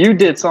 if you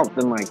did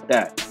something like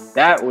that,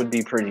 that would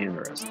be pretty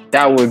interesting.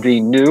 That would be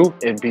new.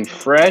 It'd be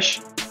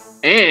fresh.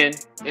 And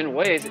in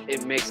ways,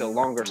 it makes a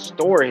longer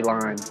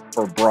storyline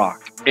for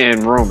Brock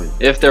and Roman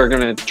if they're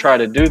going to try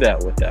to do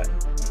that with that.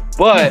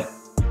 But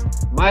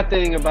my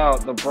thing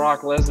about the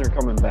Brock Lesnar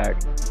coming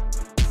back,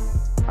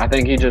 I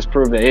think he just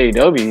proved that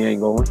AEW ain't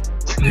going.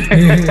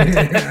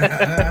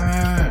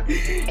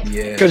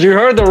 Yeah. Because you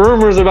heard the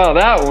rumors about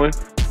that one.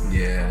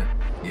 Yeah.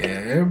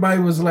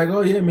 Everybody was like,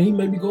 "Oh yeah, man, he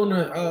may be going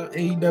to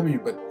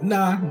AEW," but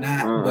nah.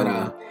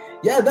 But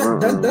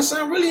that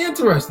sounds really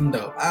interesting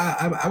though.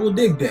 I would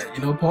dig that.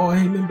 Paul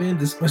Heyman being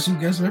the special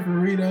guest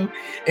referee though,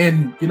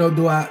 and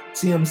do I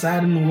see him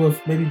siding with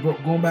maybe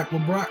going back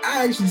with Brock?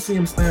 I actually see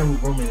him standing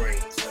with Roman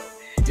Reigns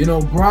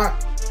though.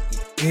 Brock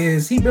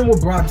he's been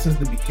with Brock since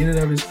the beginning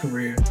of his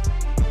career.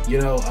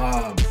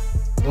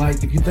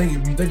 Like if you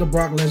think of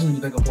Brock Lesnar, you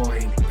think of Paul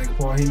Heyman. You think of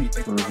Paul Heyman, you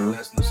think of Brock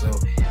Lesnar. So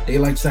they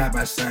like side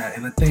by side.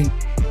 And I think,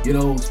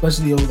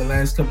 especially over the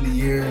last couple of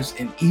years,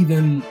 and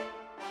even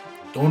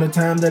during the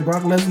time that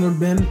Brock Lesnar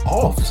been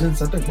off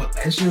since I think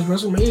last year's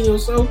WrestleMania or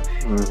so,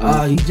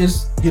 he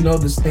just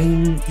the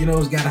steam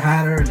has got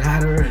hotter and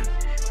hotter, and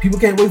people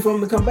can't wait for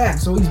him to come back.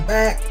 So he's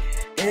back.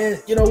 And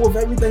with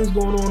everything's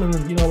going on,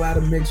 and a lot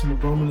of mix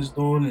with Roman is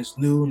doing, it's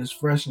new and it's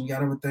fresh and you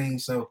got everything.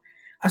 So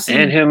I see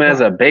him as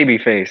a baby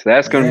face.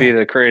 That's going to be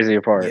the crazy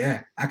part.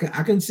 Yeah, I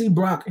can see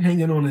Brock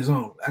hanging on his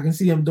own. I can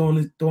see him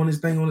doing his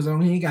thing on his own.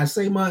 He ain't got to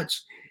say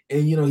much,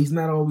 and he's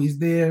not always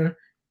there.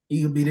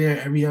 He could be there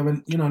every other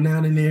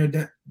now and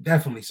there.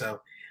 Definitely. So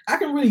I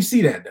can really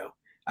see that though.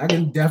 I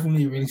can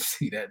definitely really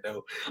see that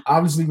though.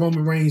 Obviously,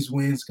 Roman Reigns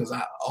wins because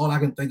all I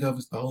can think of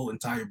is the whole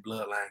entire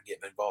bloodline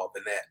getting involved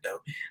in that though.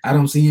 I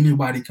don't see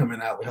anybody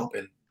coming out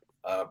helping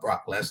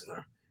Brock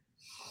Lesnar.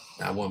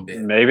 Not one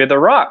bit. Maybe The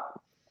Rock.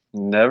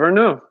 Never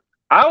knew.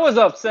 I was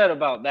upset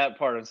about that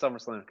part of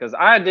SummerSlam because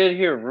I did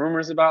hear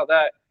rumors about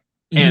that,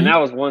 and that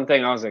was one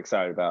thing I was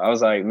excited about. I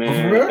was like,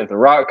 man, if The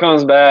Rock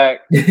comes back,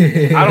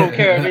 I don't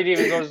care if it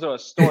even goes to a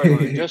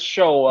storyline. Just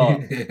show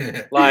up.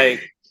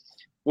 Like,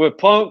 with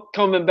Punk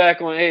coming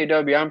back on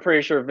AEW, I'm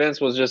pretty sure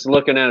Vince was just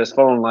looking at his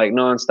phone like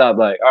nonstop,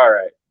 like, all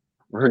right,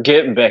 we're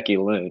getting Becky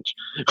Lynch.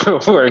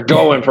 We're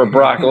going for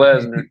Brock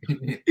Lesnar.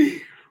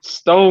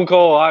 Stone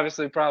Cold,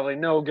 obviously, probably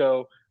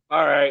no-go.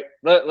 All right,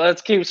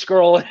 let's keep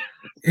scrolling.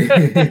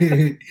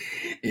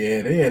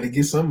 Yeah, they had to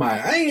get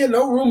somebody. I ain't hear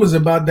no rumors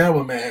about that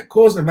one, man. Of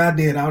course, if I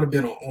did, I would have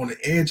been on the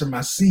edge of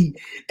my seat.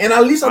 And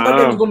at least I thought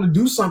they were going to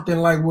do something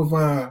like with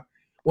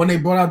when they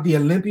brought out the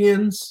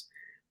Olympians.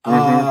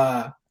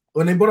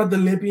 When they brought out the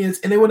Olympians,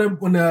 and when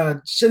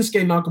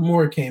Shinsuke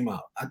Nakamura came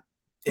out,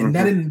 and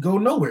that didn't go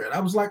nowhere. And I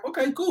was like,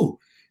 okay, cool.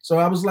 So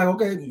I was like,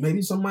 okay,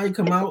 maybe somebody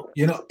come out,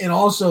 And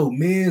also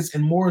Miz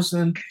and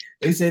Morrison,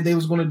 they said they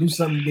was going to do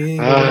something big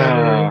or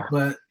whatever.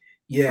 But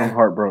yeah, I'm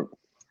heartbroken.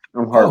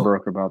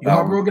 About that. You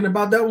heartbroken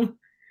about that one?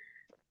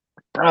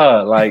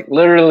 Like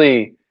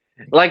literally,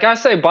 like I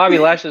say, Bobby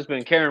Lashley's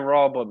been carrying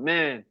Raw, but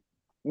man,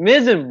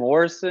 Miz and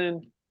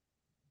Morrison,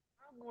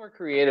 how more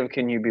creative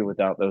can you be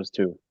without those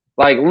two?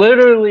 Like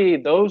literally,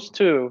 those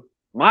two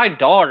My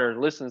daughter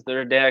listens to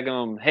their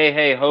daggum "Hey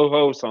Hey Ho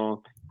Ho"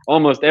 song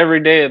almost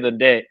every day of the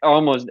day.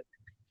 Almost,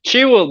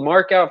 she will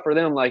mark out for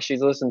them like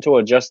she's listening to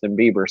a Justin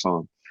Bieber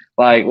song.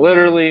 Like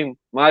literally,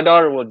 my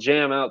daughter will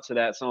jam out to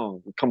that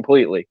song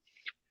completely.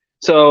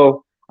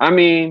 So I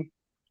mean,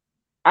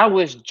 I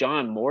wish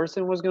John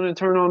Morrison was going to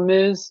turn on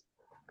Miz,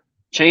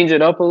 change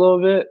it up a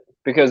little bit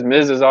because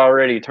Miz has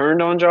already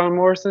turned on John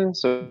Morrison.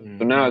 So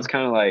now it's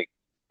kind of like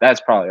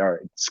that's probably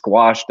already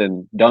squashed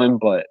and done.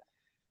 But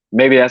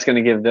maybe that's going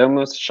to give them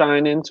a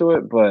shine into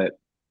it. But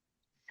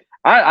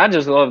I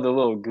just love the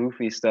little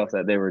goofy stuff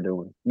that they were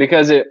doing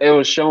because it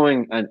was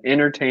showing an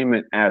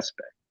entertainment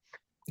aspect.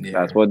 Yeah.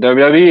 That's what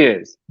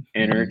WWE is,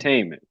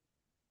 entertainment.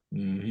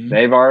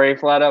 They've already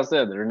flat out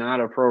said they're not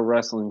a pro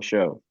wrestling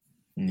show.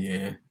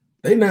 Yeah,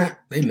 they not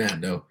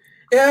though.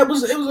 Yeah, it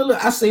was a little.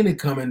 I seen it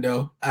coming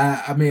though.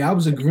 I mean, I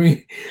was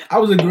agreeing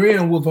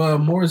with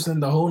Morrison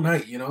the whole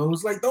night. You know, it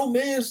was like, don't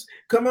Miz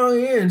come out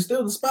here and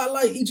steal the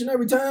spotlight each and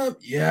every time.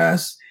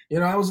 Yes, you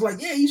know, I was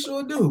like, yeah, he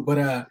sure do. But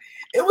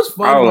it was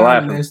fun. I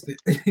was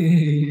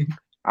laughing.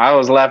 I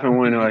was laughing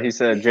when he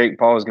said Jake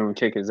Paul was going to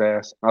kick his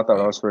ass. I thought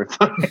that was pretty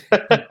funny.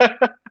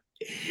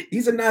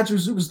 He's a natural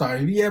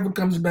superstar. If he ever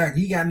comes back,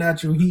 he got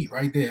natural heat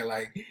right there.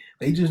 Like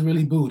they just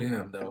really booed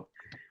him though,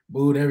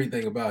 booed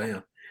everything about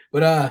him.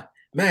 But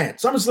man,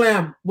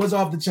 SummerSlam was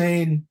off the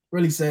chain.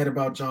 Really sad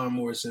about John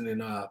Morrison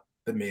and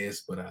the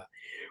Miz. But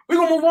we're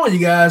gonna move on, you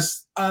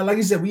guys. Like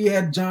I said, we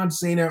had John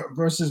Cena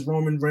versus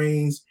Roman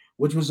Reigns,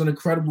 which was an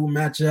incredible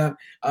matchup.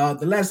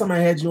 The last time I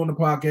had you on the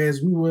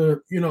podcast, we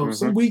were,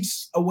 some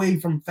weeks away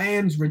from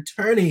fans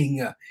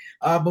returning.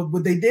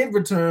 But they did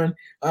return.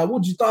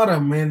 What you thought of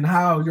them and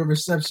how your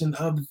reception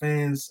of the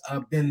fans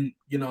been,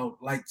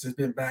 like to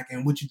been back,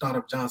 and what you thought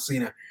of John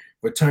Cena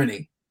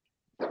returning?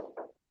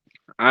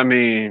 I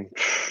mean,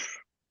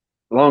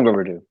 long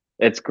overdue.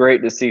 It's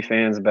great to see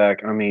fans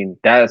back. I mean,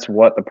 that's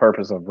what the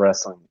purpose of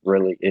wrestling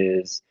really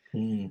is,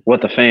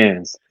 with the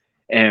fans.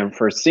 And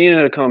for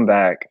Cena to come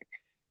back,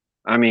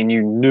 I mean,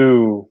 you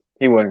knew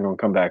he wasn't going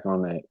to come back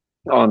on the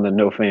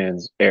no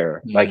fans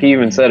era. Like he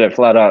even said it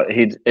flat out.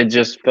 It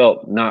just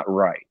felt not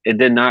right. It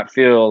did not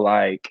feel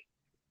like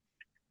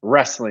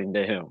wrestling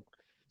to him.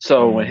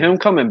 So with him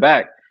coming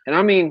back, and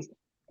I mean,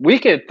 we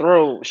could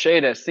throw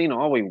shade at Cena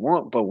all we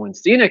want, but when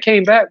Cena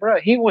came back, bro,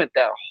 he went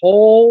that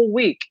whole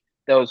week,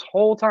 those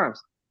whole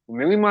times. I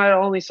mean, we might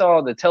have only saw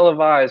the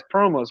televised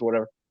promos,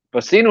 whatever,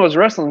 but Cena was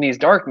wrestling these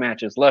dark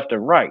matches left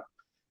and right.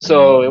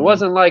 So it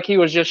wasn't like he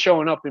was just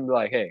showing up and be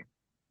like, hey,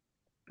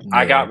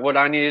 I got what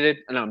I needed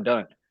and I'm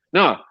done.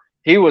 No,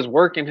 he was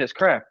working his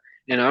craft.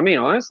 And I mean,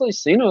 honestly,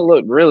 Cena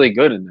looked really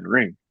good in the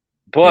ring.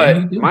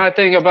 But my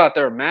thing about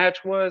their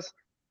match was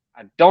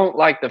I don't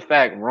like the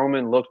fact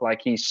Roman looked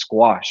like he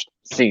squashed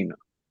Cena.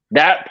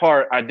 That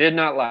part I did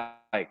not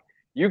like.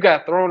 You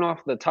got thrown off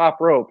the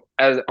top rope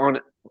at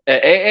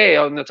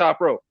AA on the top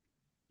rope.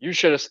 You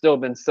should have still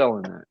been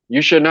selling that.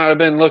 You should not have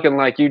been looking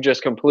like you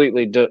just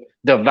completely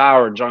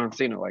devoured John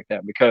Cena like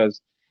that,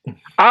 because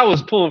I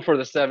was pulling for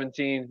the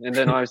 17. And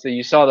then obviously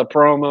you saw the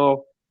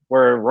promo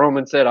where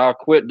Roman said, I'll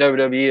quit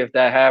WWE if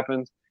that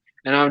happens.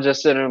 And I'm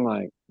just sitting there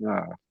like,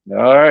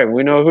 all right,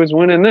 we know who's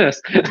winning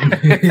this.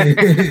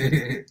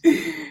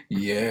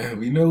 Yeah,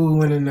 we know who's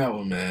winning that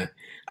one, man.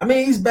 I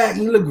mean, he's back.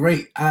 He looked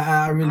great.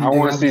 I really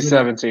want to see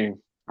 17.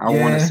 I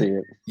want to see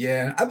it.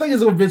 Yeah, I think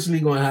it's eventually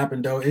going to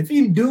happen, though. If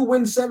he do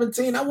win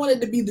 17, I want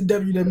it to be the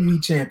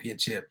WWE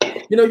Championship.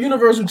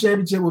 Universal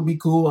Championship would be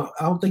cool.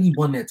 I don't think he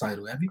won that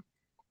title, have you?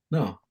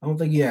 No, I don't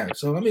think he has.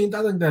 So, I mean,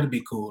 I think that'd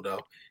be cool, though.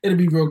 It'd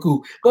be real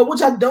cool. But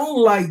which I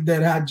don't like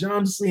that how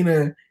John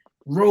Cena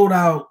rolled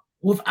out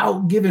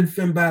without giving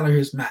Finn Balor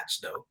his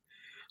match, though.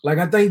 Like,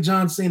 I think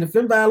John Cena,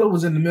 Finn Balor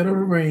was in the middle of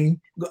the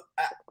ring.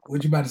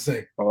 What you about to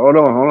say? Hold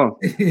on.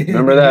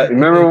 Remember that?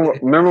 Remember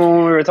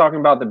when we were talking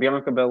about the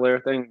Bianca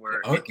Belair thing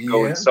where it can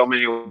go in so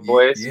many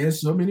ways? Yeah,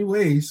 so many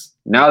ways.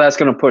 Now that's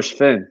going to push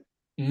Finn.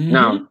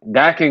 Now,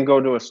 that can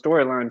go to a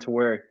storyline to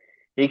where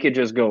he could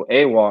just go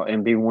AWOL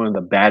and be one of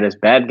the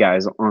baddest bad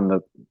guys on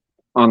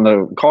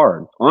the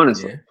card,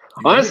 honestly.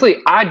 Honestly,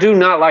 I do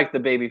not like the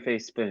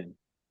babyface Finn.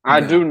 I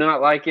do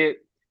not like it.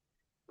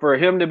 For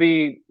him to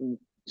be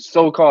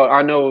so-called,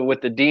 I know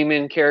with the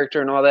demon character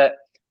and all that,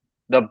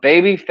 the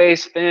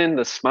babyface Finn,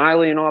 the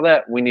smiley and all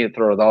that, we need to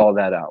throw all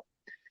that out.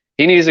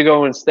 He needs to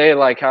go and stay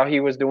like how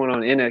he was doing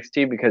on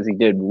NXT, because he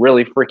did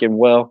really freaking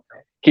well.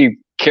 He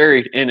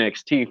carried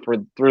NXT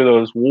through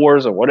those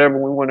wars or whatever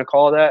we want to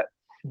call that.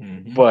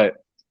 But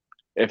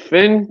if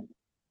Finn,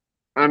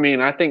 I mean,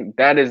 I think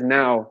that is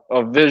now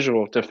a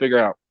visual to figure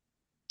out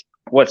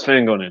what's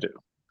Finn going to do.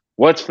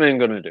 What's Finn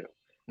going to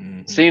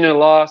do? Cena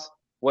lost.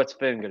 What's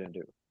Finn going to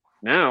do?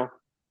 Now,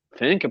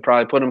 Finn could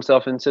probably put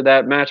himself into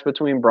that match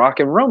between Brock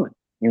and Roman.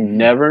 You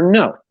never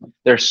know.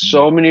 There's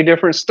so many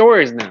different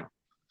stories now.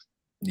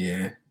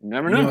 Yeah. You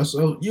never know.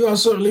 You are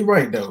certainly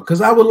right, though,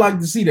 because I would like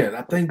to see that.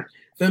 I think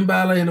Finn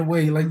Balor, in a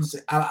way, like you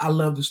said, I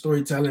love the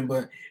storytelling,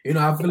 but,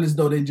 I feel as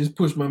though they just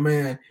pushed my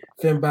man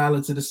Finn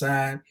Balor to the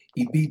side.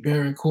 He beat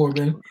Baron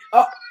Corbin.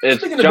 Oh,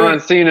 it's John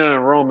Cena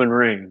and Roman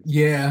Reigns.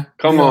 Yeah.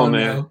 Come on,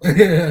 man.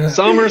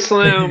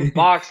 SummerSlam,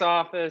 box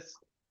office.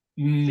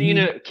 Mm-hmm.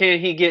 Cena, can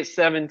he get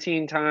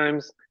 17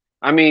 times?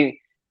 I mean,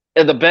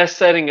 the best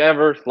setting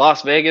ever,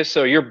 Las Vegas,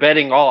 so you're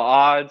betting all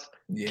odds.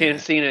 Yeah. Can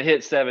Cena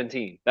hit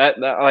 17? That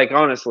like,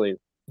 honestly.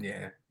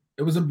 Yeah.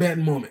 It was a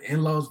betting moment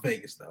in Las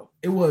Vegas, though.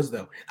 It was,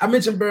 though. I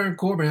mentioned Baron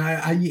Corbin.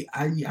 How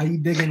you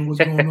digging what's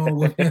going on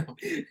with him?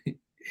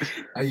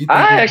 I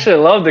actually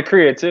love the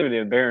creativity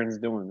of Baron's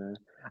doing, man.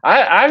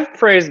 I've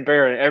praised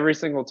Baron every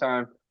single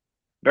time.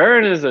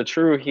 Baron is a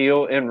true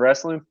heel in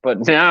wrestling, but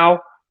now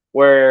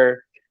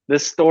where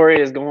this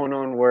story is going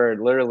on where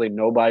literally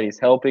nobody's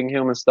helping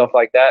him and stuff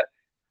like that,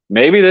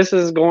 maybe this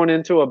is going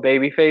into a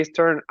babyface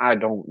turn. I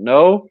don't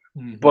know,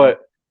 but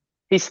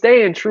he's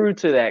staying true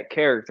to that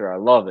character. I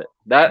love it.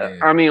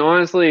 I mean,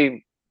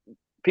 honestly,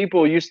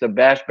 people used to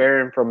bash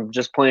Baron from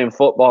just playing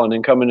football and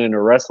then coming into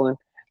wrestling,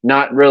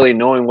 not really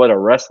knowing what a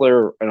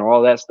wrestler and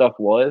all that stuff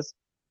was.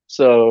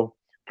 So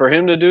for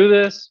him to do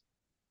this,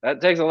 that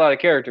takes a lot of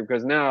character,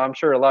 because now I'm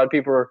sure a lot of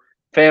people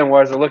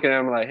fan-wise are looking at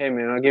him like, hey,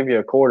 man, I'll give you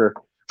a quarter.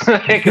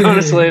 Like,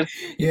 honestly.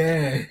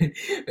 Yeah.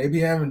 They be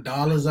having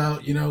dollars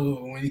out,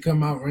 when you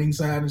come out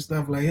ringside and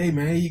stuff, like, hey,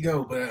 man, here you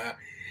go. But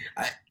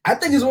I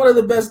think it's one of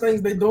the best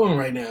things they're doing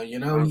right now,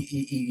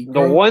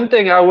 The one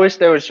thing I wish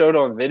they would show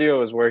on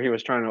video is where he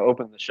was trying to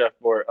open the chef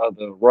board of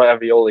the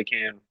ravioli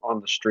can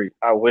on the street.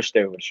 I wish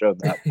they would show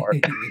that part.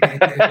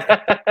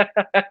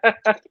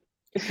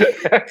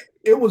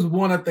 It was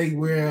one, I think,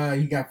 where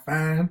he got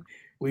fined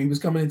when he was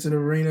coming into the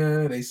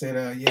arena. They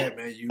said, yeah,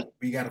 man,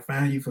 we got to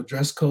fine you for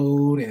dress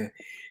code. And,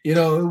 it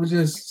was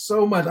just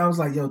so much. I was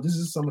like, yo, this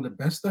is some of the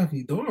best stuff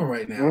he's doing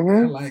right now,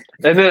 man. Like,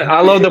 and then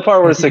I love the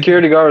part where the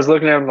security guard was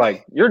looking at him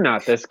like, you're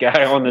not this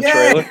guy on the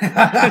trailer.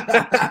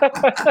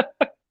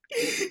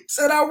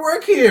 Said, I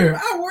work here.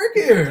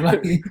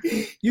 Like,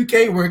 you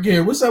can't work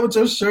here. What's up with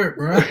your shirt,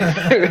 bro?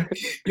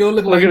 You don't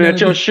look like looking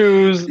at your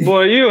shoes,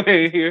 boy. You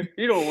ain't here.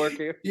 You don't work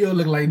here. You don't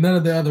look like none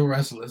of the other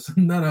wrestlers.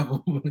 None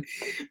of them.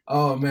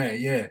 Oh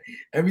man, yeah.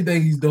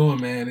 Everything he's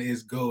doing, man,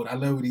 is good. I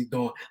love what he's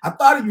doing.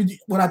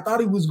 What I thought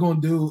he was gonna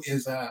do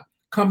is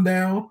come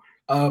down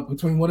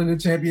between one of the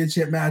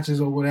championship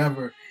matches or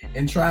whatever,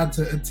 and try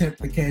to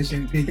attempt to cash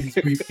in Big E's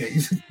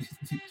briefcase.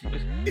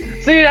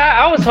 See,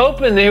 I was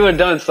hoping they would have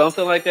done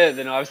something like that.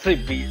 Then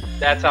obviously,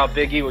 that's how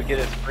Big E would get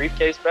his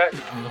briefcase back.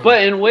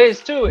 But in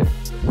ways too,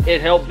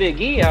 it helped Big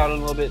E out a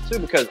little bit too,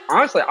 because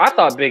honestly, I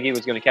thought Big E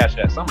was going to cash it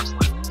at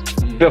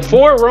SummerSlam.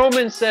 Before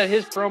Roman said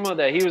his promo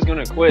that he was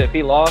going to quit if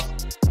he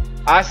lost,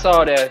 I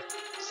saw that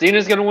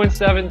Cena's going to win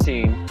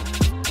 17.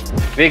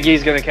 Big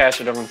E's going to cash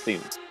it on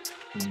Cena.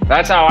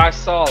 That's how I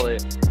saw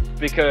it,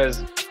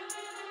 because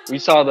we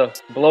saw the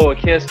blow a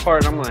kiss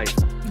part, and I'm like,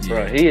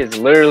 bro, he is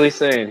literally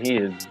saying he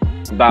is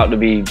about to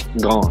be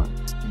gone.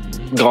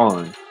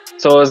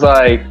 So it's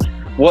like,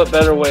 what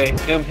better way?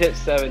 Him hit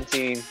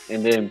 17,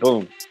 and then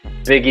boom,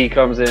 Big E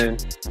comes in.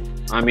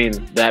 I mean,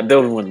 that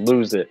building would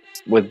lose it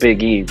with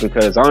Big E,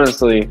 because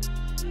honestly,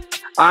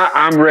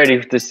 I'm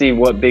ready to see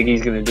what Big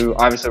E's going to do.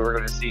 Obviously, we're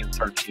going to see him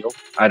turn heel.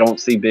 I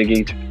don't see Big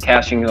E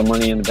cashing the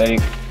Money in the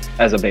Bank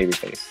as a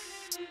babyface.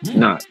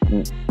 Not.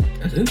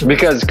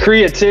 Because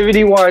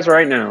creativity-wise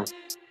right now,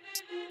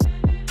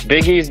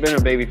 Big E's been a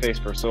babyface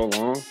for so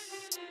long.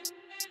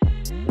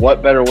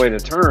 What better way to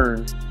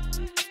turn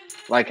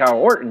like how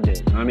Orton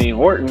did?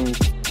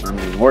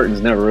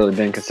 Orton's never really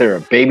been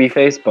considered a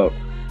babyface, but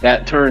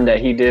that turn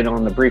that he did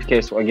on the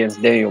briefcase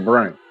against Daniel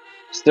Bryan,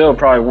 still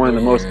probably one of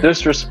the most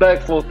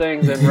disrespectful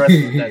things in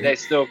wrestling that they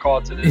still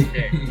call to this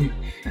day.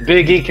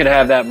 Big E could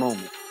have that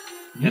moment,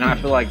 and I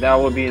feel like that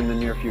will be in the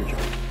near future.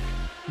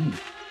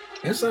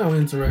 That sounds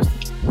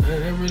interesting.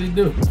 I really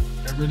do.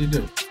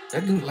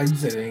 That can, like you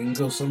said, it can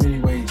go so many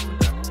ways with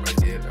that one right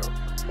there, though.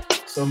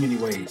 So many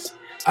ways.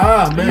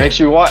 Man. It makes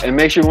you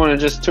want to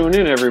just tune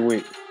in every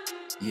week.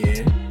 Yeah,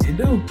 it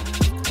do.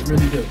 It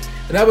really do.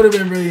 But that would have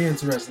been really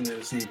interesting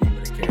to see if he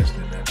would have cashed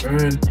in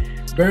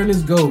that. Burn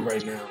is gold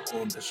right now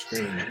on the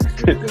screen.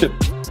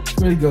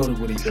 Really gold at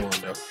what he's doing,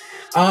 though.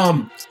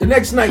 The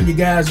next night, you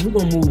guys, we're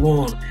gonna move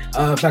on.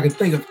 If I can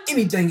think of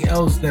anything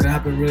else that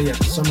happened really at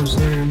the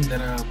SummerSlam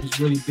that was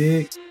really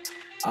big.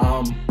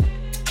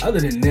 Other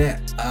than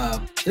that,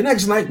 the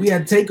next night we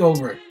had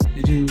Takeover.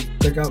 Did you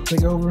check out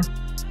Takeover?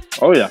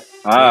 Oh yeah.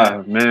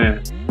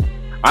 Man.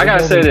 I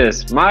gotta say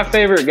this. My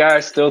favorite guy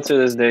still to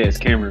this day is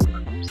Cameron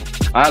Grimes.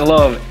 I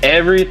love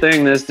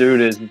everything this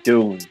dude is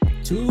doing.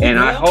 And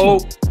I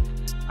hope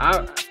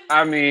I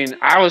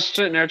was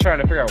sitting there trying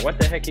to figure out what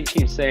the heck he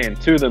keeps saying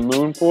to the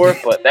moon for,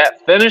 but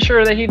that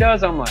finisher that he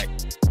does, I'm like,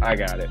 I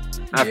got it.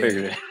 I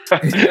figured it.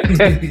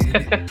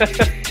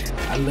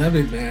 I love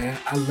it, man.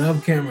 I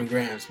love Cameron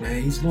Grimes,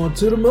 man. He's going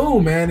to the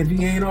moon, man, if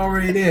he ain't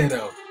already there,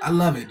 though. I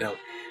love it, though.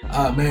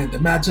 Man, the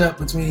matchup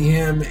between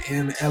him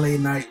and LA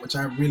Knight, which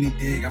I really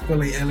dig. I feel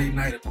like LA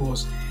Knight, of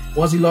course,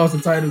 once he lost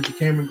the title to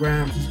Cameron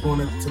Grimes, he's going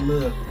to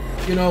live.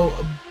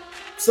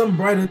 Some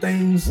brighter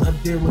things up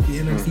there with the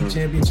NXT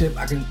Championship.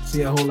 I can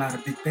see a whole lot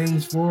of big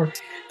things for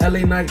LA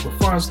Knight. But as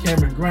far as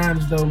Cameron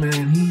Grimes, though,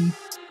 man,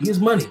 he is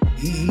money.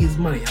 He is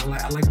money. I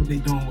like what they're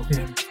doing with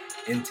him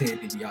and Ted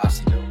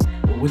DiBiase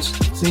though, which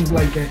seems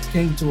like that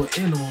came to an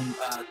end on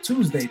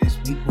Tuesday this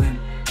week when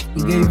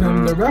he gave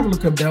him the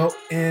replica belt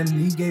and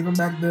he gave him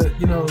back the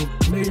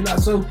 $1 million.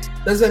 So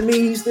does that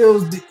mean he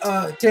still is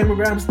Cameron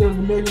Grimes still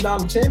the $1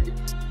 million champion?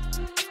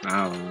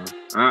 I don't know.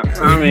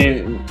 I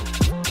mean,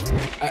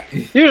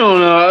 you don't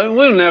know.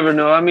 We'll never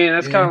know. I mean,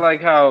 that's kind of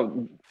like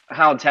how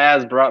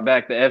Taz brought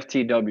back the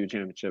FTW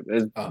championship.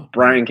 Is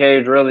Brian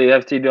Cage really the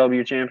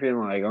FTW champion?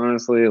 Like,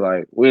 honestly,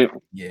 like I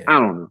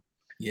don't know.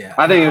 Yeah,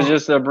 I think it was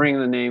just to bring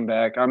the name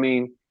back. I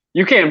mean,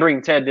 you can't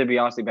bring Ted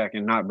DiBiase back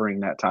and not bring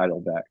that title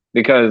back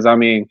because, I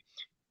mean,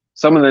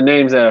 some of the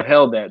names that have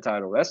held that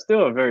title, that's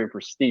still a very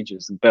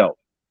prestigious belt,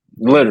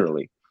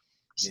 literally.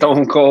 Yeah.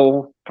 Stone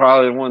Cold,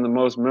 probably one of the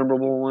most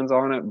memorable ones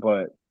on it,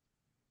 but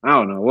I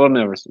don't know. We'll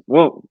never see.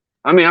 Well,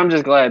 I mean, I'm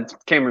just glad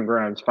Cameron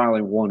Grimes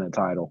finally won a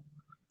title.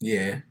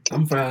 Yeah,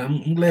 I'm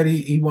fine. I'm glad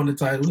he won the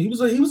title. He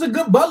was a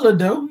good butler,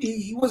 though.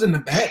 He wasn't a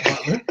bad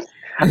butler.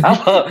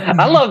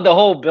 I love the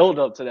whole build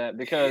up to that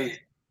because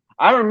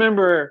I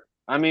remember.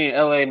 I mean,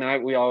 LA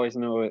Knight. We always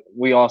know it.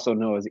 We also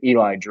know as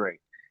Eli Drake,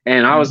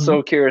 and I was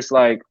so curious,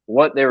 like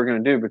what they were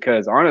going to do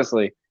because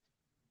honestly,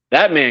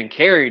 that man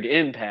carried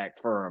Impact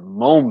for a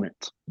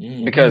moment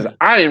because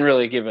I didn't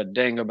really give a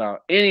dang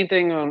about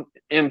anything on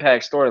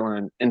Impact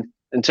storyline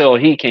until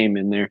he came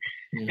in there.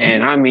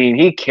 And I mean,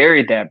 he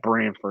carried that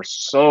brand for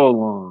so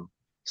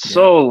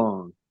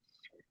long.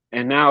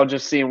 And now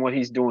just seeing what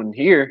he's doing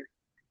here,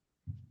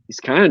 he's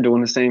kind of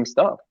doing the same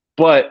stuff,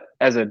 but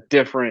as a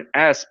different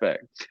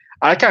aspect.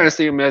 I kind of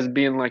see him as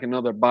being like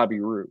another Bobby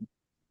Roode.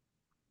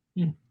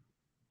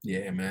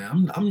 Yeah,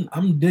 man.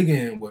 I'm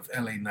digging with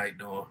LA Knight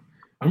though.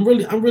 I'm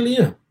really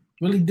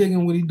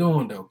digging what he's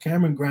doing though.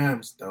 Cameron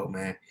Grimes though,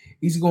 man.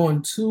 He's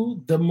going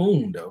to the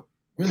moon though.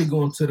 Really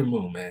going to the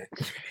moon, man.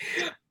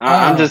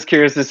 I'm just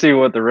curious to see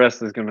what the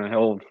rest is going to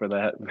hold for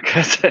that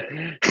because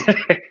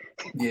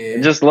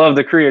I just love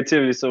the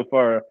creativity so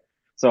far.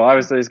 So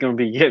obviously it's going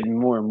to be getting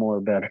more and more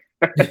better.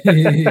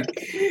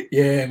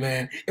 Yeah,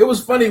 man. It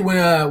was funny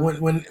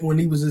when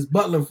he was his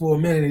butler for a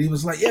minute and he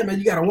was like, "Yeah, man,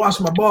 you got to wash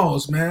my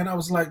balls, man." I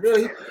was like,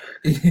 "Really?"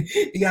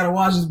 He got to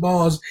wash his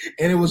balls,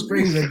 and it was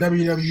crazy that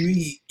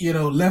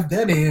WWE, left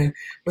that in.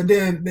 But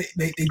then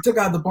they took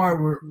out the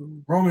part where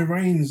Roman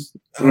Reigns,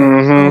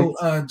 told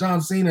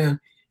John Cena,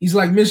 he's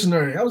like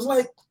missionary. I was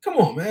like, "Come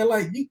on, man!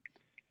 Like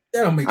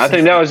that don't make sense." I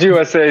think that was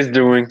USA's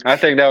doing. I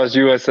think that was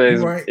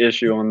USA's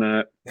issue on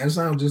that. That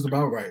sounds just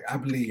about right. I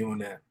believe you on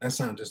that. That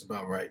sounds just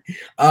about right.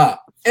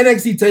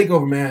 NXT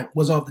Takeover, man,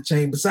 was off the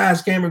chain.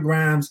 Besides Cameron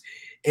Grimes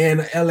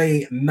and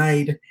LA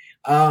Knight,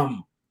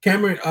 Karrion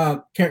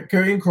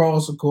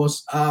Kross, of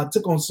course,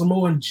 took on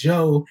Samoa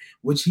Joe,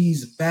 which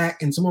he's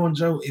back. And Samoa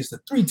Joe is the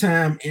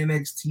 3-time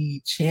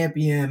NXT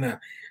champion.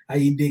 How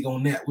you dig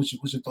on that? What's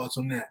your thoughts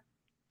on that?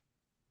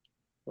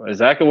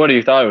 Exactly what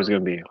you thought it was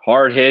going to be.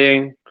 Hard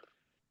hitting.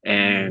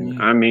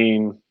 And I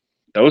mean,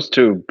 those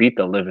two beat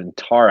the living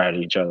tar out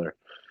of each other.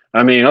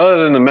 I mean,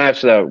 other than the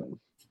match that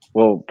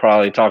we'll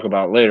probably talk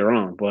about later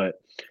on,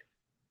 but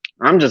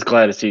I'm just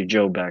glad to see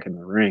Joe back in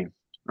the ring.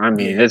 I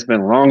mean, it's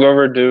been long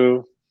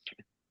overdue.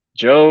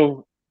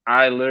 Joe,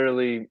 I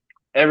literally,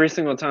 every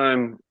single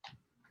time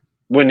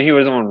when he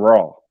was on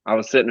Raw, I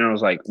was sitting there, I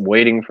was like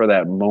waiting for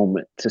that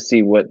moment to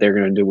see what they're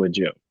going to do with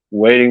Joe.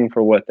 Waiting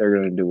for what they're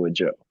going to do with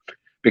Joe.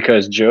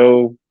 Because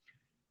Joe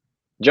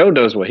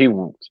does what he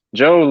wants.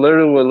 Joe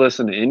literally will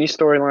listen to any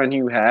storyline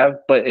you have,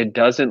 but it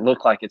doesn't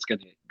look like it's going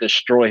to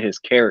destroy his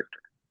character.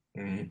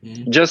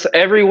 Just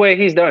every way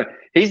he's done.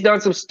 He's done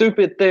some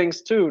stupid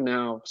things too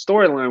now,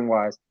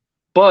 storyline-wise,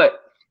 but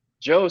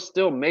Joe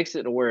still makes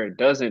it to where it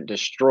doesn't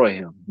destroy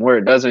him, where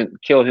it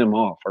doesn't kill him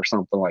off or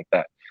something like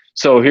that.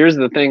 So here's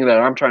the thing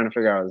that I'm trying to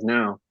figure out is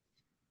now,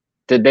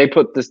 did they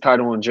put this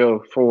title on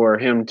Joe for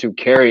him to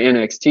carry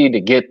NXT to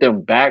get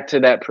them back to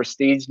that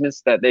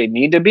prestigeness that they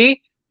need to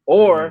be?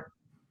 Or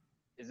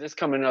is this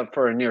coming up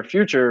for a near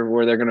future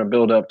where they're going to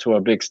build up to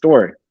a big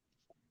story?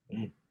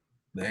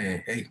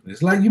 Man, hey,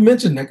 it's like you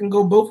mentioned, that can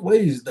go both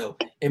ways, though.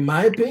 In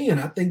my opinion,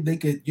 I think they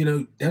could,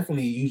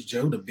 definitely use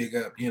Joe to big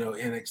up,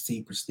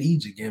 NXT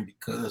prestige again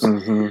because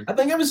I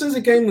think ever since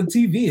it came to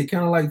TV, it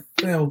kind of like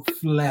fell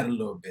flat a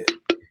little bit.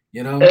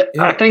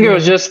 I think it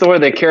was just the way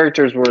the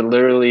characters were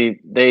literally,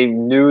 they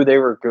knew they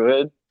were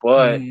good,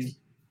 but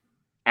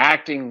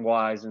acting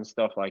wise and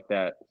stuff like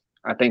that,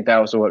 I think that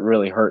was what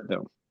really hurt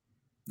them.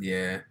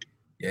 Yeah.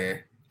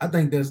 I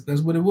think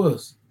that's what it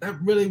was. That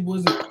really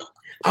was it.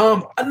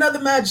 Another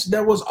match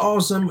that was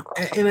awesome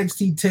at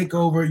NXT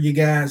Takeover, you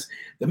guys.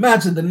 The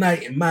match of the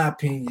night, in my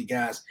opinion, you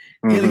guys.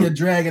 Ilya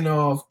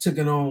Dragunov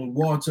taking on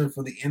Walter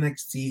for the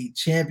NXT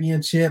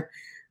Championship.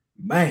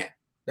 Man,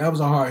 that was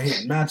a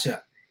hard-hitting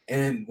matchup.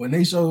 And when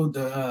they showed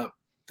the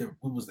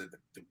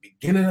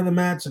beginning of the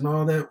match and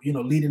all that,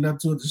 leading up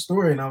to it, the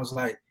story, and I was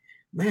like,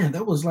 man,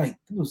 that was like,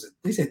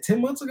 they said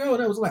 10 months ago.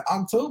 That was like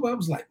October. I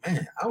was like,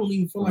 man, I don't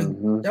even feel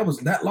like that was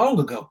that long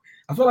ago.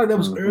 I feel like that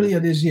was earlier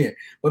this year.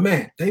 But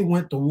man, they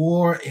went to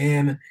war,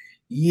 and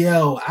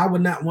I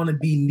would not want to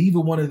be neither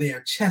one of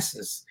their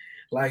chests.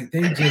 Like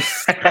they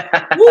just,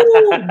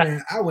 woo,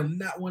 man. I would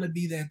not want to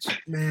be that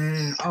chick,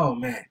 man. Oh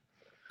man,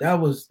 that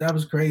was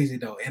crazy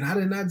though. And I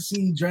did not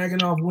see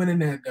Dragunov winning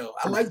that though.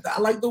 I like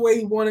the way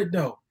he won it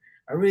though.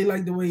 I really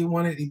like the way he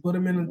won it. He put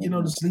him in,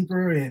 the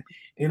sleeper and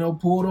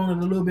pulled on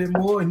it a little bit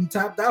more, and he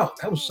tapped out.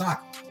 That was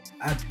shocking.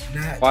 I did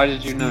not. Why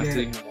did you not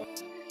see him?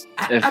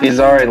 If he's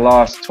already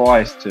lost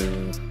twice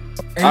to.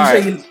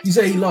 And you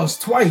say he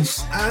lost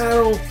twice. I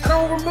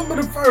don't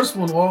remember the first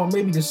one, or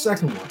maybe the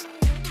second one.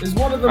 It's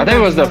one of them. I think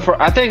it was the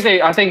first. I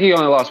think he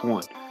only lost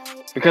one,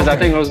 because I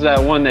think it was that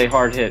one they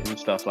hard hit and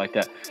stuff like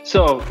that.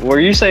 So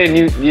were you saying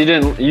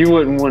you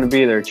wouldn't want to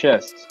be their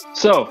chest?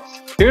 So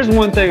here's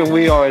one thing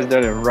we always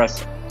done in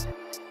wrestling,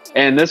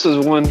 and this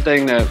is one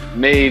thing that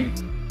made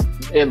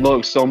it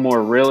look so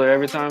more real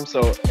every time.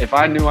 So if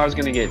I knew I was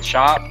gonna get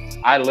chopped,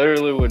 I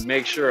literally would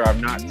make sure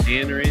I'm not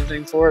tan or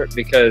anything for it,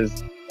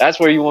 because that's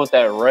where you want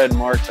that red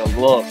mark to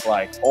look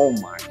like, oh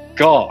my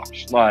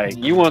gosh, like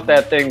you want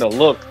that thing to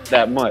look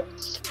that much.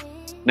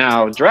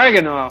 Now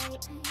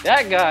Dragunov,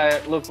 that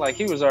guy looked like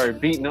he was already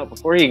beaten up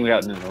before he even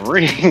got in the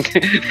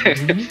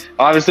ring.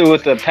 Obviously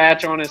with the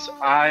patch on his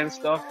eye and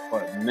stuff,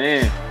 but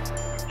man,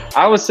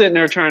 I was sitting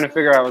there trying to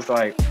figure out, I was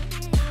like,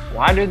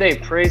 why do they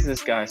praise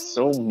this guy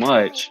so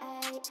much?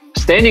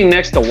 Standing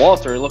next to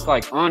Walter, it looked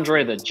like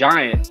Andre the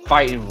Giant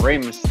fighting Rey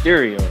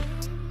Mysterio.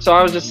 So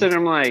I was just sitting there,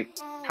 I'm like,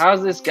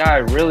 how's this guy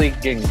really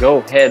can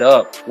go head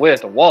up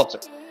with Walter?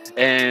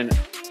 And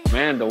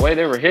man, the way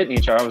they were hitting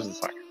each other, I was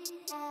just like,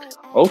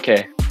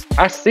 okay,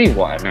 I see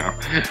why now.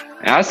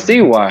 I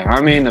see why. I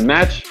mean, the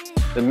match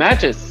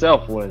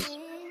itself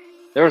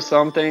there were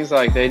some things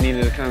like they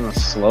needed to kind of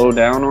slow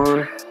down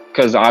on,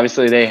 because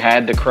obviously they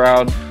had the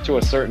crowd to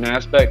a certain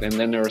aspect, and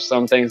then there were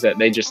some things that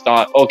they just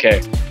thought,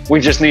 okay, we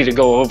just need to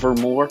go over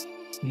more.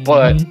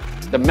 But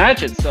the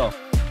match itself,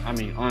 I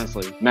mean,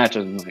 honestly, match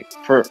of the night,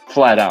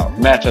 flat out,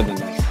 match of the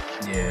night.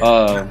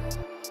 Yeah.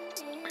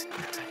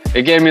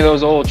 It gave me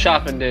those old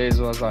chopping days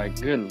where I was like,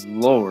 good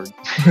Lord.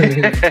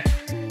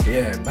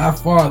 Yeah, by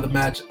far the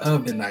match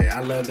of the night.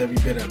 I loved every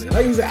bit of it.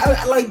 Like you said,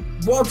 I like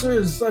Walter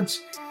is such,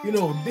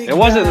 big It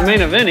wasn't the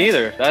main event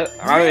either.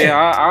 I mean,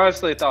 I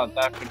honestly thought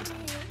that could have.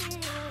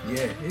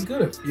 Yeah, it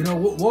could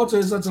have. Walter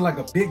is such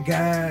a big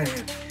guy,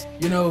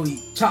 and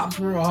he chops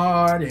real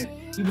hard, and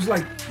he was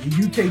like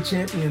the UK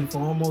champion for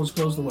almost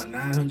close to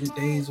 900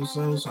 days or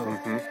so. So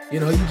he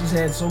just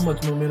had so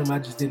much momentum. I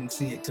just didn't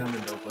see it coming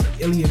though. But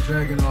Ilya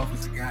Dragunov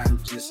is a guy who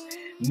just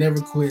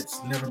never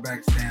quits, never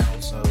backs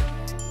down. So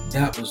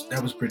that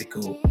was pretty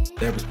cool.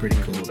 That was pretty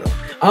cool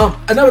though.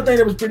 Another thing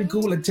that was pretty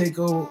cool at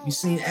Takeover, we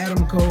seen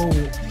Adam Cole,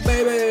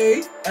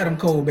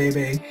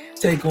 baby,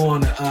 take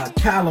on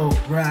Kyle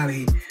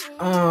O'Reilly.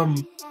 I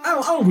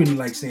don't really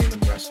like seeing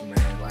them wrestle,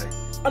 man. Like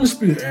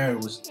Undisputed Era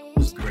was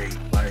great.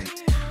 Like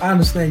I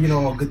understand,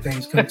 all good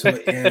things come to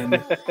an end.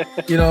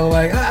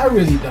 I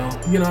really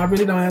don't. I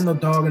really don't have no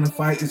dog in the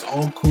fight. It's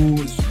all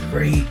cool. It's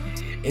great.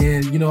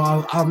 And,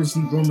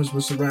 obviously rumors were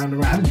surrounding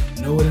around. I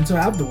didn't know it until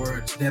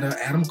afterwards that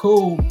Adam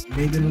Cole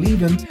may be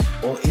leaving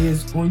or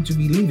is going to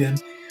be leaving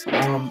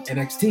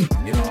NXT.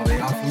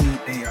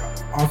 They are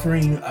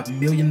offering $1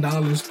 million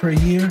per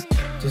year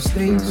to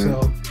stay.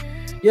 So,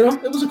 it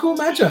was a cool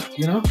matchup.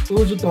 What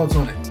was your thoughts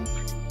on it?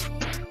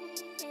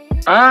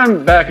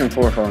 I'm back and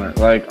forth on it.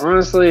 Like,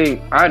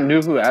 honestly, I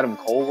knew who Adam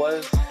Cole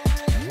was.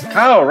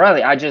 Kyle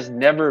O'Reilly, I just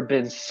never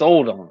been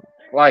sold on.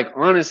 Like,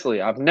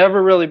 honestly, I've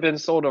never really been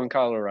sold on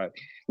Kyle O'Reilly.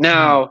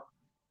 Now,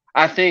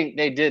 I think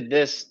they did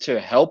this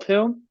to help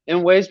him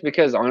in ways,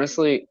 because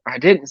honestly, I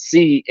didn't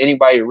see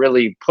anybody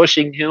really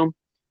pushing him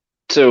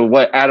to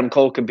what Adam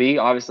Cole could be.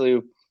 Obviously,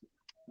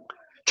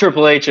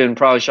 Triple H and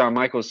probably Shawn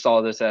Michaels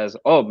saw this as,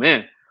 oh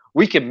man,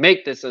 we can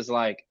make this as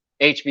like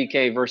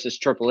HBK versus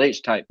Triple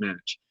H type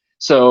match.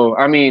 So,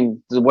 I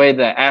mean, the way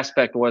the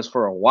aspect was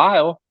for a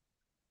while,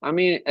 I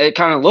mean, it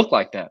kind of looked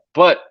like that.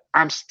 But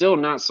I'm still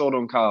not sold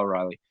on Kyle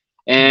O'Reilly.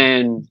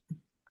 And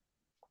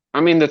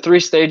I mean, the 3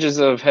 stages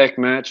of Heck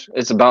match,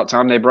 it's about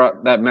time they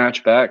brought that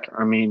match back.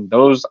 I mean,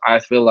 those I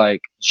feel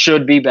like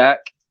should be back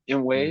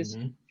in ways.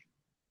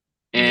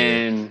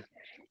 And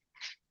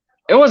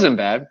it wasn't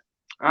bad.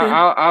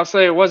 I'll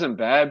say it wasn't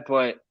bad,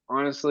 but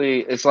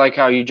honestly, it's like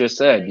how you just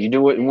said.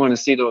 You wouldn't want to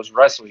see those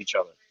wrestle each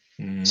other.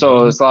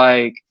 So it's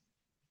like,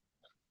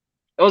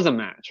 it was a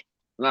match.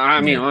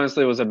 I mean,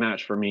 honestly, it was a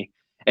match for me.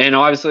 And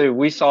obviously,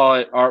 we saw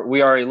it.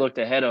 We already looked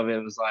ahead of it.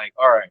 It was like,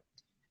 all right,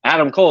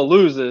 Adam Cole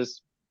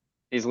loses,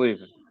 he's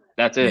leaving.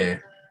 That's it.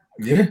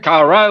 Yeah.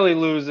 Kyle O'Reilly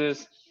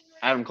loses,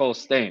 Adam Cole's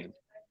staying.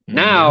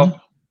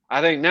 Now, I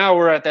think now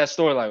we're at that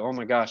story like, oh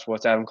my gosh,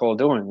 what's Adam Cole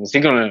doing? Is he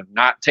going to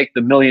not take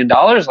the $1 million?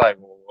 Like,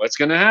 what's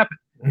going to happen?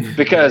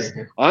 Because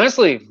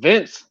honestly,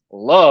 Vince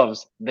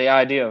loves the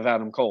idea of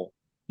Adam Cole.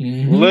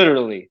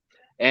 Literally.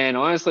 And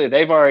honestly,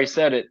 they've already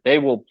said it. They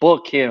will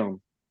book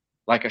him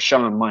like a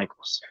Shawn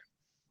Michaels.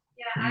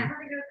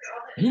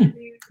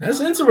 That's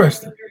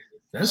interesting.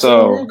 That's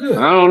so good.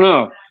 I don't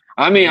know.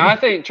 I mean, I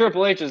think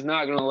Triple H is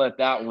not going to let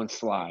that one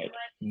slide.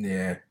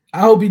 Yeah,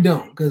 I hope he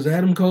don't, because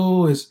Adam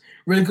Cole is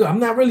really good. I'm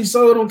not really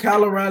sold on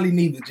Kyle O'Reilly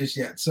neither just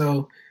yet.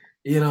 So,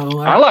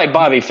 I like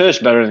Bobby Fish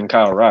better than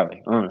Kyle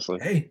O'Reilly, honestly.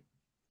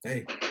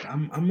 Hey,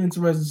 I'm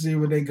interested to see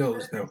where they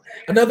goes though.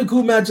 Another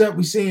cool matchup.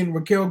 We seen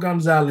Raquel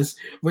Gonzalez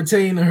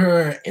retain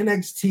her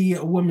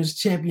NXT Women's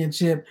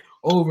Championship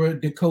over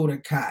Dakota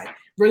Kai.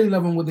 Really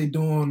loving what they're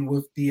doing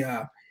with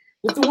the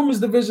women's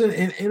division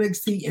and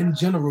NXT in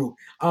general.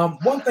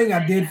 One thing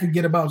I did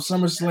forget about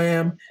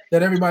SummerSlam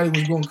that everybody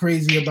was going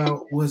crazy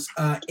about was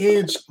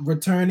Edge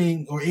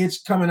returning or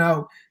Edge coming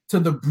out to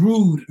the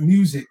Brood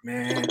music,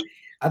 man.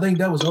 I think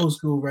that was old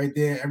school right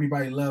there.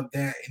 Everybody loved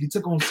that. And he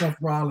took on Seth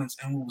Rollins,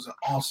 and it was an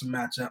awesome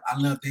matchup. I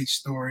loved Edge's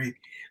story.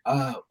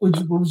 What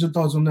was your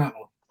thoughts on that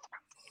one?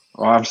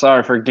 Well, I'm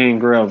sorry for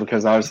Gangrel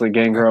because obviously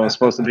Gangrel was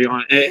supposed to be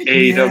on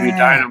AEW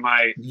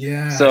Dynamite.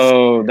 Yeah.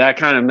 So that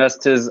kind of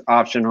messed his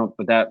option up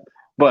with that.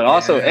 But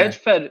also Edge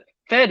fed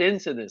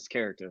into this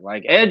character.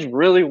 Like Edge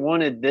really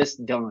wanted this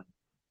done.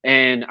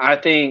 And I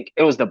think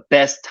it was the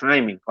best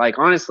timing. Like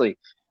honestly,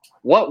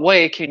 what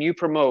way can you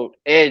promote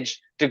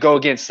Edge to go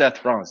against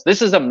Seth Rollins?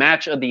 This is a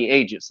match of the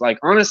ages. Like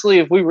honestly,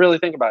 if we really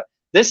think about it,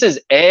 this is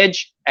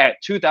Edge at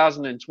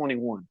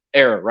 2021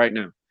 era right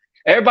now.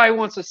 Everybody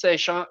wants to say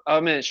Shawn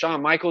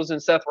Michaels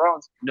and Seth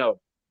Rollins.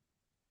 No.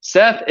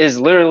 Seth is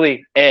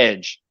literally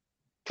Edge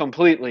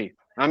completely.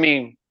 I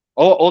mean,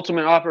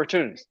 ultimate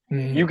opportunities.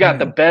 Mm-hmm. You got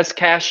the best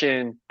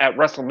cash-in at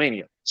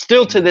WrestleMania.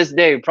 Still to this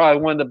day,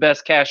 probably one of the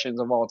best cash-ins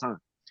of all time.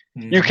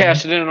 Mm-hmm. You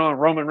cashed it in on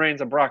Roman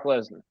Reigns and Brock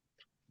Lesnar.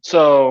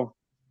 So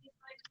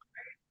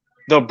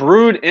the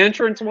Brood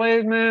entrance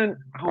wave, man,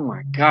 oh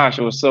my gosh,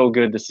 it was so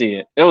good to see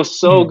it. It was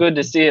so good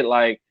to see it.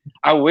 Like,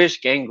 I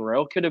wish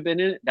Gangrel could have been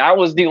in it. That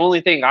was the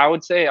only thing I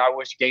would say. I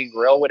wish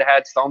Gangrel would have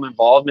had some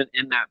involvement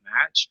in that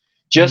match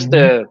just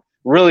to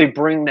really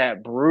bring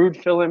that Brood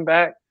feeling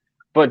back.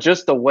 But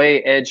just the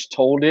way Edge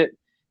told it,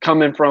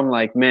 coming from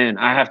like, man,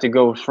 I have to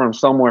go from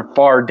somewhere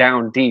far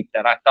down deep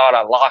that I thought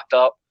I locked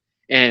up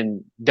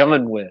and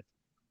done with.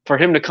 For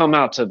him to come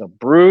out to the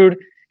Brood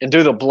and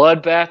do the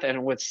bloodbath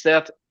and with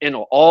Seth in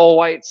an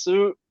all-white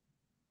suit,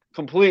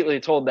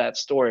 completely told that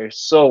story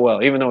so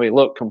well, even though he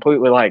looked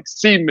completely like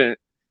cement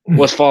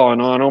was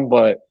falling on him,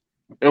 but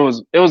it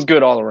was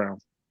good all around.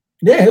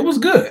 Yeah, it was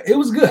good. It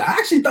was good. I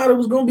actually thought it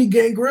was going to be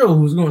Gangrel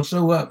who was going to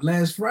show up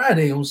last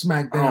Friday on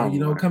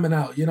SmackDown, coming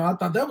out. I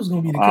thought that was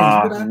going to be the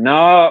case.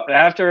 No,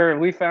 after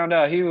we found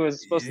out he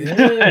was supposed to be an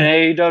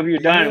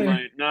AEW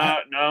Dynamite.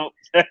 No.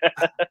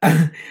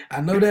 I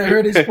know that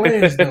hurt his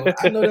plans, though.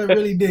 I know that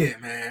really did,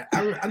 man.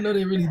 I know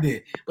they really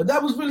did. But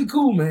that was really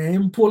cool, man.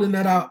 Him pulling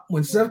that out.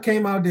 When Seth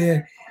came out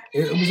there,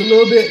 it was a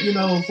little bit,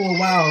 for a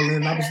while.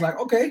 And I was like,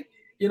 okay,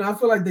 I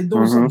feel like they're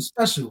doing something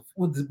special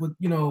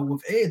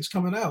with Edge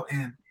coming out.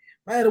 And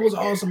man, it was an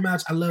awesome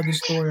match. I love the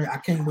story. I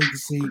can't wait to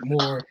see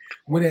more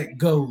where that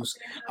goes.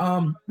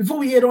 Before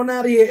we head on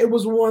out of here, it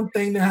was one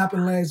thing that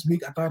happened last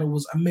week. I thought it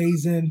was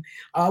amazing.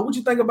 What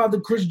you think about the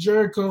Chris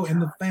Jericho and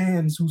the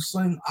fans who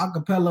sung a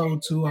cappella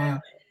to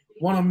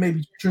one of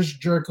maybe Chris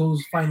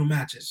Jericho's final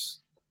matches?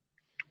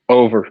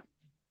 Over.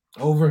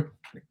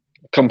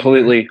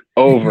 Completely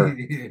over.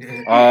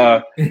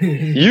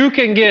 You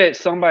can get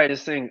somebody to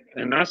sing,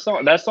 and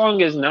that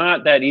song is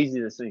not that easy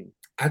to sing.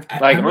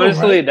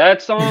 Honestly, right?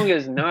 That song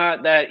is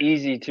not that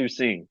easy to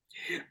sing.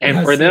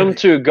 And for them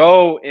to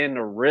go in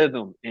the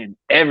rhythm and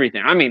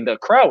everything, I mean, the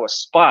crowd was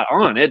spot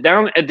on. It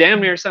damn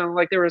near sounded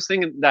like they were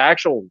singing the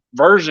actual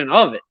version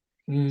of it.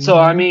 Mm-hmm. So,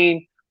 I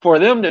mean, for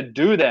them to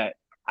do that,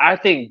 I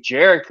think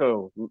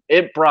Jericho,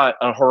 it brought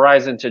a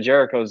horizon to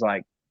Jericho's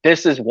like,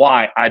 this is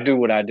why I do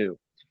what I do.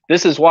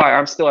 This is why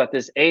I'm still at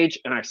this age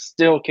and I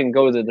still can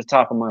go to the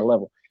top of my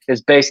level.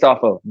 It's based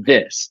off of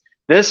this.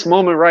 This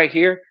moment right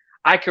here,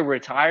 I could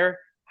retire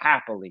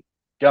happily.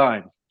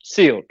 Done.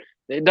 Sealed.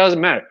 It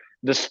doesn't matter.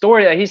 The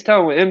story that he's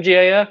telling with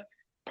MJF,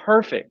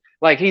 perfect.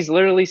 Like, he's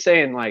literally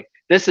saying, like,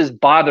 this is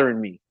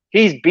bothering me.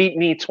 He's beat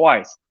me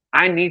twice.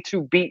 I need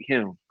to beat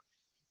him.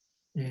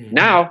 Mm-hmm.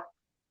 Now,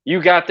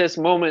 you got this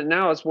moment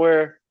now. It's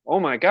where, oh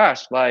my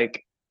gosh,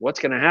 like, what's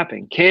going to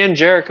happen? Can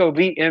Jericho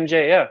beat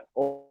MJF?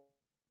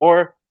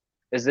 Or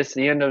is this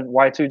the end of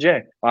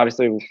Y2J?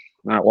 Obviously,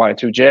 not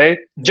Y2J.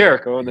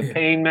 Jericho, the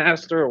Pain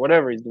Master, or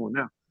whatever he's doing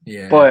now.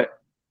 Yeah. But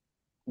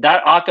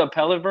that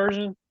acapella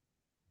version,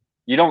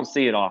 you don't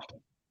see it often.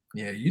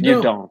 Yeah, you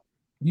don't.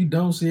 You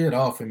don't see it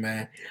often,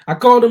 man. I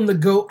called him the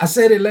GOAT. I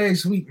said it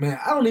last week, man.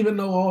 I don't even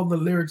know all the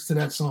lyrics to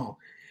that song.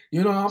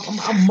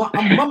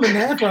 I'm mumming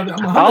half of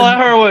it. All I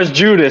heard was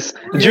Judas.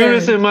 Yeah,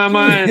 Judas in my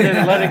mind,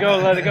 and let it go,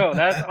 let it go.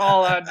 That's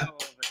all I know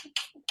of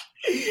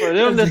it. For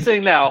them to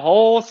sing that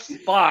whole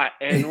spot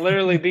and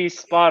literally be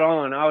spot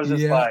on, I was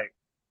just like,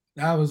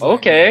 I was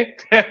okay.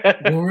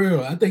 For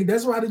real. I think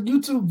that's why the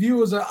YouTube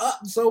viewers are up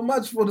so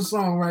much for the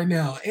song right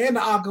now and the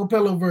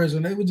acapella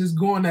version. They were just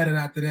going at it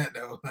after that,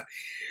 though.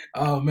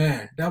 Oh,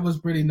 man. That was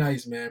pretty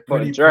nice, man.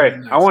 But Dre,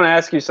 nice. I want to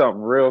ask you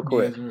something real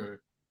quick. Yes,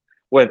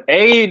 with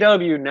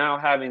AEW now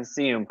having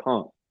CM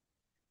Punk,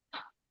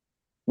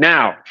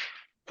 now,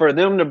 for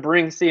them to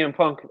bring CM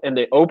Punk in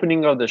the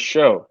opening of the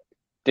show,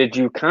 did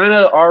you kind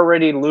of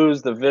already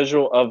lose the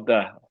visual of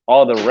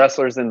all the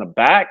wrestlers in the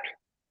back?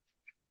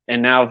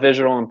 and now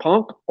Visual and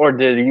Punk, or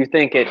do you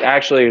think it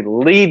actually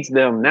leads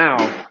them now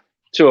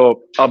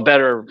to a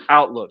better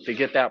outlook to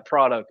get that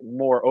product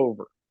more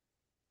over?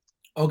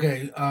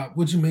 Okay,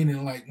 what you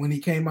meaning? Like when he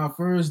came out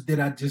first, did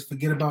I just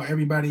forget about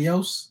everybody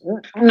else?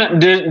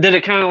 Did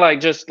it kind of like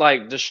just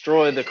like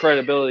destroy the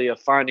credibility of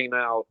finding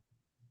out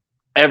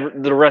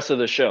the rest of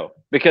the show?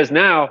 Because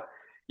now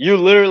you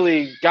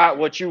literally got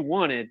what you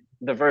wanted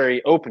the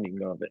very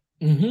opening of it.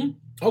 Mm-hmm.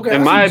 Okay.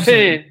 In my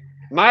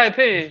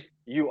opinion,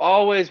 you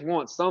always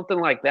want something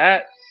like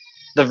that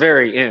the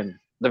very end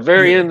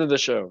of the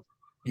show.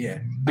 Yeah.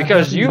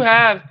 Because you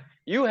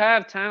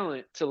have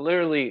talent to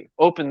literally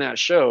open that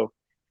show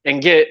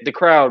and get the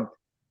crowd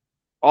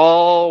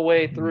all the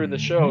way through the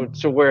show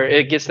to where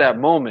it gets that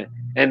moment.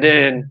 And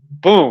then,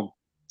 boom,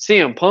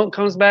 CM Punk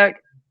comes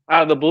back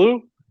out of the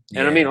blue.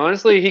 And I mean,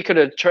 honestly, he could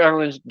have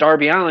challenged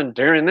Darby Allin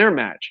during their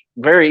match.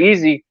 Very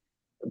easy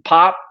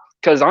pop,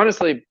 because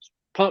honestly,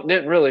 Punk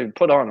didn't really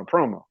put on a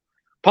promo.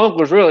 Punk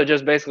was really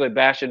just basically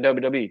bashing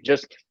WWE.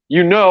 Just,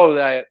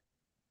 that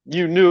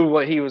you knew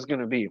what he was going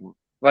to be.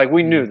 Like,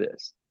 we knew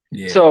this.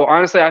 Yeah. So,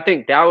 honestly, I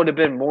think that would have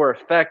been more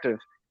effective,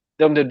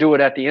 them to do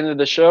it at the end of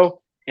the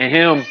show and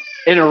him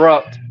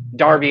interrupt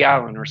Darby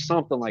Allin or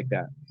something like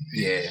that.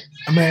 Yeah,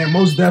 I mean,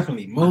 most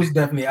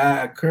definitely.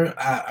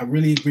 I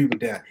really agree with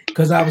that,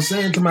 because I was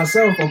saying to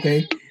myself,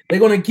 okay, they're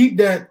gonna keep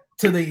that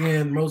to the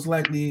end. Most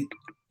likely,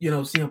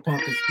 CM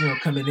Punk is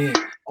coming in.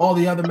 All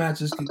the other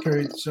matches can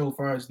carry the show as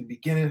far as the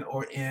beginning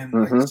or end,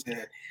 like you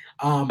said.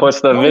 Puts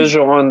the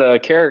visual on the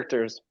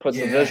characters. Puts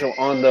the visual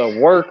on the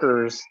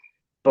workers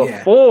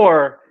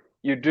before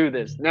you do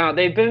this. Now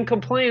they've been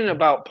complaining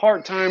about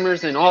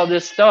part-timers and all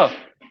this stuff.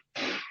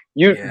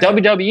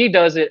 WWE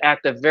does it at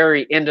the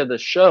very end of the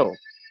show.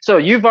 So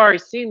you've already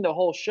seen the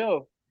whole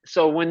show.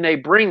 So when they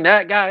bring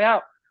that guy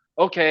out,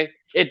 okay,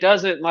 it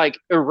doesn't like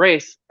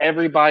erase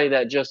everybody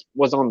that just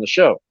was on the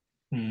show.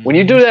 Mm-hmm. When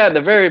you do that at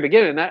the very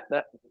beginning,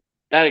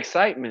 that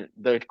excitement,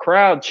 the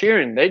crowd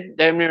cheering, they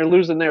damn near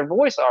losing their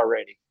voice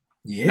already.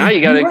 Yeah. Now you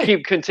got to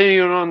keep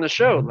continuing on the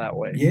show that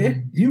way. Yeah,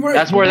 you're right.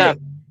 That's where that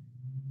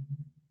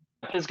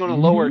is going to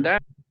lower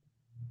down.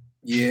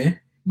 Yeah.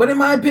 But in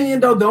my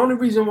opinion, though, the only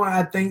reason why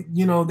I think,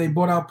 they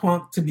brought out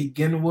Punk to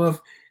begin with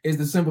is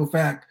the simple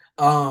fact.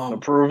 To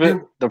prove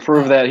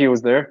that he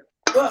was there.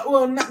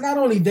 Well, not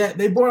only that,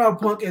 they brought out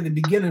Punk at the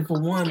beginning. For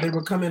one, they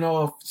were coming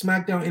off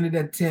SmackDown ended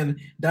at 10.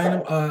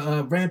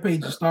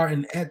 Rampage is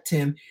starting at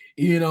 10.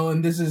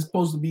 And this is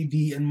supposed to be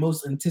the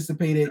most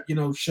anticipated,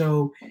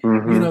 show.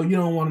 Mm-hmm. You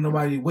don't want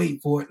nobody to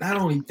wait for it. Not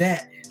only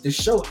that, the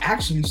show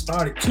actually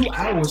started 2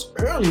 hours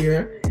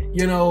earlier.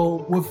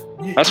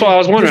 That's why I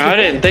was wondering. I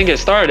didn't think it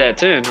started at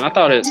 10. I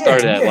thought it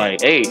started at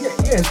like 8.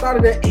 Yeah, it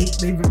started at 8.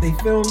 They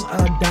filmed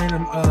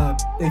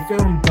they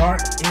filmed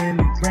Dark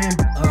and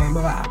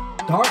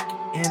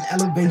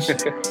Elevation.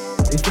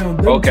 They filmed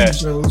them 2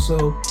 shows,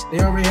 so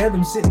they already had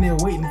them sitting there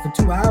waiting for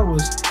 2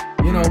 hours.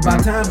 By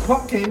the time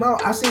Punk came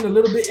out, I seen a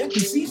little bit empty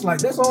seats. Like,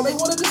 that's all they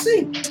wanted to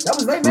see. That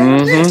was their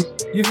main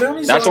event. You feel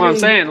me? That's what I'm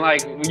saying.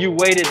 Like, you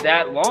waited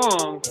that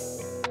long.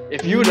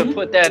 If you would have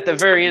put that at the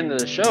very end of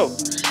the show,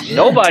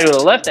 nobody would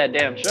have left that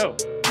damn show.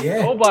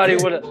 Yeah. Nobody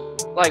would have.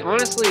 Like,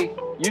 honestly,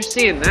 you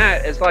seeing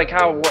that, it's like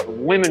what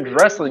women's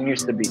wrestling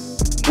used to be.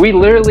 We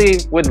literally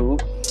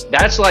would.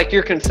 That's like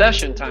your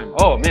concession time.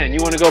 Oh, man, you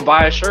want to go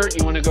buy a shirt?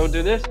 You want to go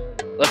do this?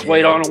 Let's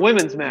wait on a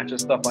women's match and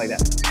stuff like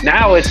that.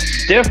 Now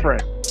it's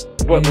different.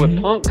 But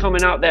with Punk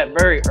coming out that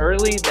very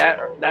early,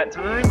 that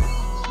time,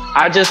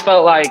 I just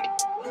felt like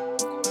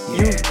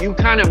you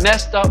kind of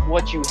messed up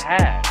what you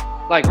had.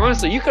 Like,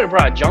 honestly, you could have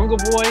brought Jungle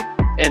Boy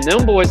and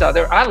them boys out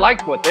there. I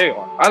like what they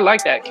are. I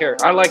like that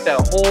character. I like that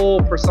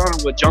whole persona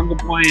with Jungle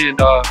Boy and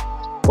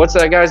what's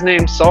that guy's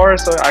name?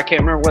 Saurus? I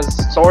can't remember. What's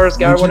Saurus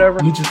guy or whatever?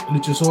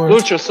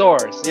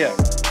 Luchasaurus, yeah.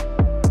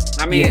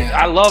 I mean,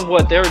 I love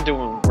what they're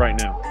doing right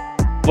now.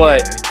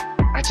 But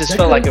I just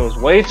felt like it was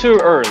way too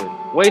early.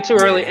 Way too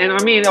early. And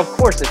I mean, of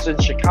course, it's in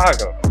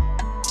Chicago.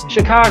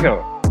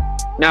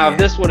 Now, if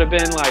this would have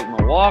been like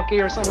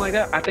Milwaukee or something like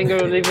that, I think it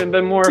would have even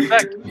been more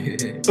effective.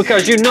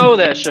 Because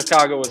that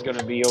Chicago was going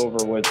to be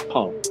over with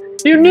Punk.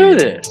 You knew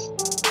this.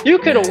 You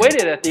could have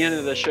waited at the end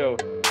of the show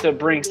to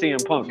bring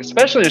CM Punk,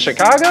 especially in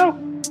Chicago.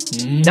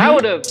 That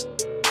would have,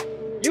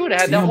 you would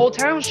have had the whole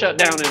town shut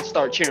down and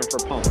start cheering for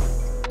Punk.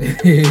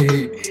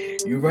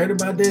 You're right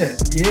about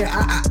that.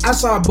 Yeah, I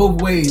saw it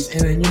both ways.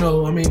 And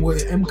then,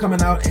 with him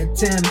coming out at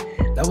 10,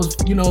 that was,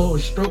 a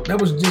stroke. That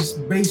was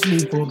just basically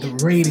for the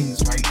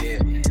ratings right there.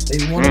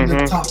 They wanted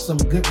to top some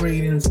good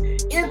ratings.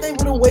 If they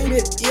would have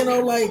waited,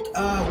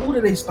 who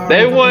did they start?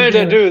 They wanted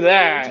to do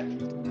that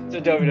to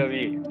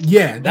WWE.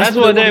 Yeah, that's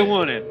what they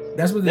wanted.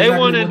 That's what they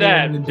wanted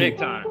that big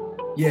time.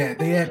 Yeah,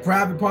 they had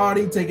Private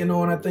Party taking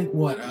on, I think,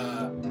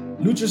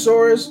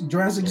 Luchasaurus,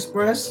 Jurassic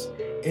Express.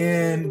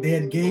 And they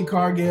had Gabe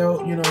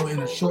Cargill, in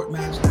a short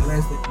match that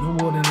lasted no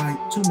more than like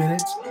 2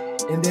 minutes.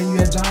 And then you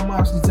had John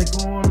Moxley take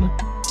on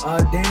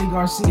Danny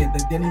Garcia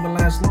that didn't even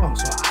last long.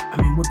 So,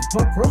 with the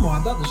Punk promo,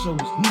 I thought the show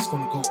was at least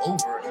going to go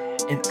over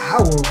an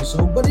hour or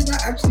so, but it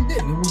actually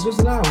didn't. It was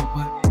just an hour.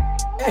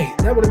 But hey,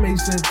 that would have made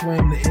sense for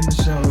him to end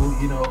the show,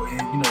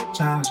 and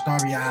challenge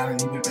Darby Allin.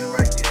 He would have been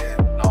right there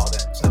and all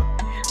that. So,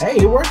 hey,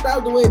 it worked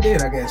out the way it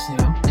did, I guess.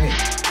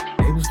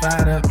 Hey, they was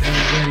fired up, they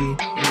was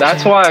ready.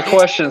 That's why I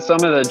question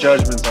some of the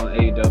judgments on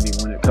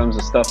AEW when it comes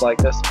to stuff like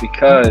this,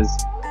 because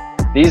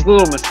these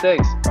little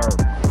mistakes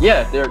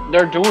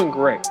they're doing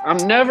great. I'm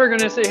never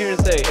gonna sit here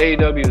and say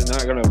AEW is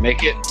not gonna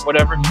make it,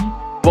 whatever.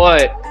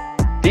 But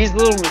these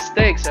little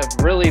mistakes have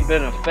really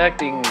been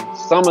affecting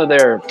some of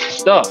their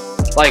stuff.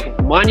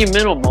 Like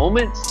monumental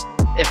moments.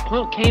 If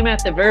Punk came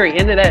at the very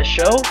end of that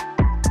show,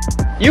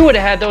 you would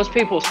have had those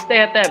people stay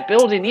at that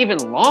building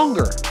even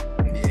longer.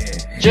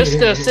 Yeah. Just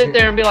to sit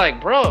there and be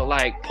like, bro,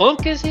 like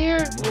Punk is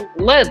here?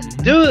 Let's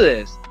do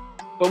this.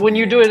 But when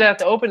you do it at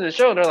the opening of the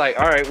show, they're like,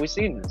 all right, we've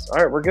seen this.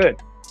 All right, we're good.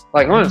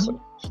 Like, honestly.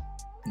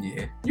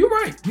 Yeah, you're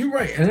right.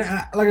 And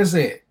like I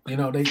said,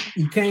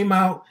 he came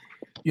out,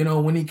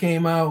 when he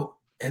came out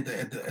at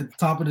the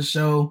top of the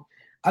show,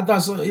 I thought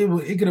so.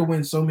 It could have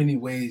went so many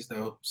ways,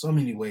 though. So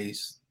many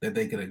ways that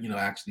they could have,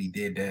 actually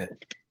did that.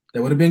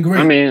 That would have been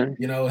great. I mean,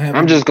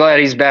 I'm just glad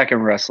he's back in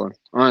wrestling.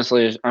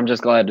 Honestly, I'm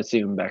just glad to see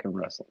him back in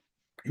wrestling.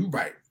 You're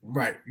right.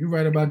 You're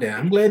right about that.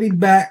 I'm glad he's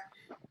back.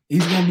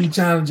 He's gonna be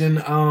challenging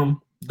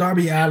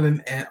Darby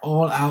Allin at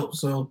All Out,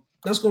 so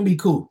that's gonna be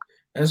cool.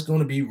 That's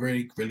gonna be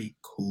really, really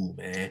cool,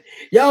 man.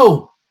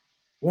 Yo,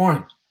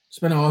 Warren, it's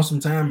been an awesome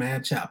time,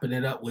 man. Chopping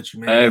it up with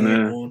you, man. Hey,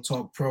 man. On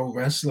Talk Pro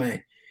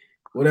Wrestling.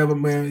 Whatever,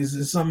 man. Is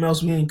there something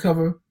else we didn't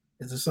cover?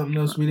 Is there something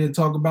else we didn't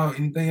talk about?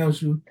 Anything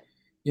else you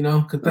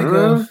could think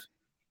of?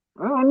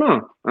 I don't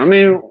know. I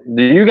mean,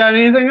 do you got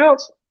anything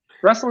else?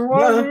 Wrestling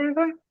wise or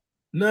anything?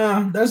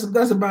 No, that's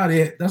about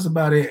it. That's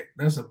about it,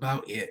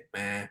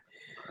 man.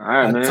 All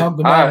right, man. Talked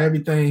about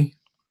everything.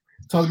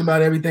 Talked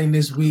about everything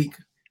this week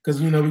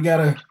because we got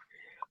a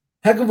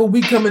heck of a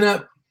week coming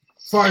up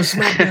as far as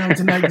SmackDown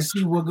tonight to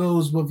see what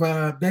goes with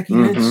Becky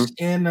Lynch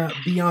and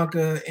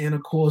Bianca, and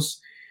of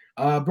course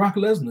Brock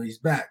Lesnar. He's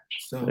back,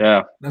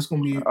 so that's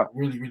gonna be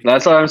really, really.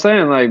 That's cool. what I'm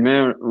saying. Like,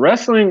 man,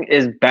 wrestling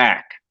is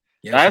back.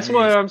 Yes, that's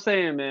what I'm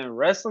saying, man.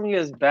 Wrestling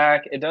is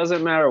back. It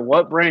doesn't matter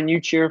what brand you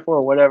cheer for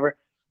or whatever.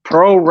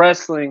 Pro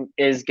wrestling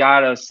is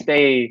gotta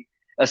stay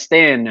a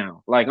stand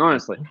now. Like,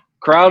 honestly,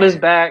 crowd is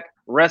back.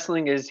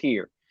 Wrestling is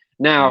here.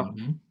 Now,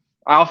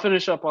 I'll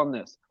finish up on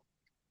this.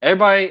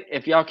 Everybody,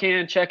 if y'all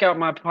can, check out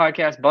my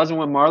podcast, Buzzing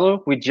with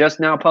Marlo. We just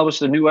now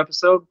published a new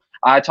episode.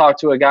 I talked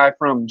to a guy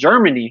from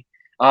Germany,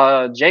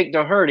 Jake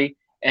Doherty,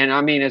 and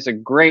I mean, it's a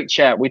great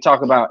chat. We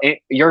talk about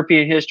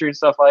European history and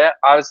stuff like that.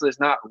 Obviously, it's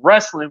not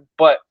wrestling,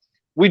 but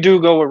we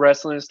do go with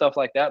wrestling and stuff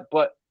like that.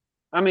 But,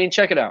 I mean,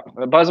 check it out.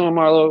 Buzzing with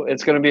Marlo,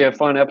 it's going to be a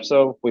fun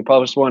episode. We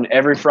publish one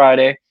every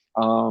Friday.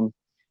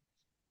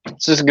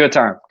 It's just a good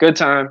time. Good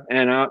time.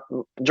 And,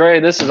 Dre,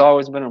 this has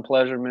always been a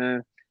pleasure,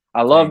 man.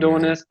 I love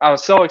doing this. I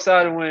was so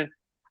excited when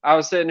I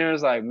was sitting there. I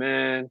was like,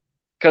 man,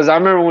 because I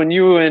remember when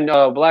you and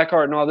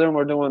Blackheart and all them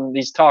were doing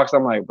these talks.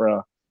 I'm like,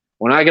 bro,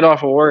 when I get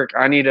off of work,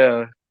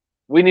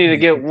 we need to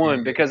get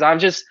one, because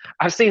I've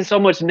seen so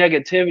much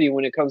negativity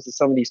when it comes to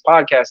some of these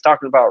podcasts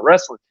talking about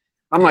wrestling.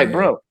 I'm like,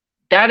 bro,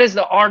 that is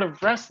the art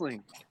of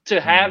wrestling, to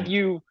have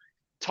you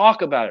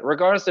talk about it,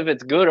 regardless if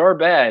it's good or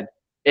bad.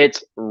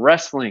 It's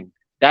wrestling.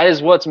 That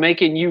is what's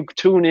making you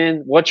tune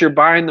in, what you're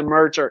buying the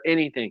merch or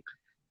anything.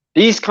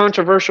 These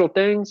controversial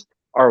things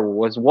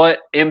was what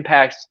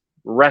impacts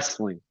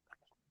wrestling.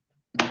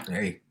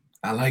 Hey,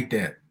 I like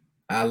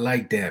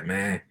that,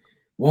 man.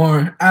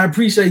 Warren, I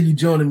appreciate you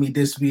joining me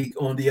this week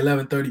on the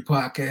 1130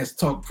 podcast,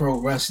 Talk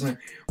Pro Wrestling.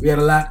 We had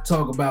a lot to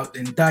talk about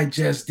and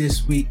digest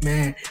this week,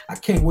 man. I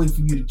can't wait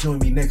for you to join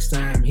me next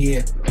time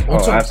here on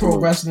Talk absolutely. Pro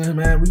Wrestling,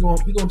 man. We're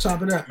gonna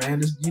chop it up, man.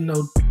 This,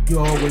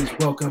 you're always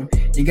welcome.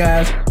 You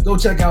guys, go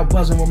check out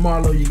Buzzing with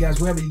Marlo. You guys,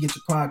 wherever you get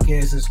your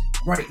podcasts, is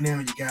right now,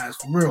 you guys,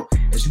 for real.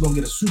 As you're gonna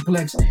get a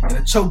suplex and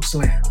a choke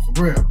slam,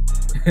 for real.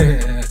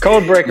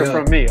 Code breaker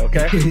from me,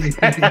 okay?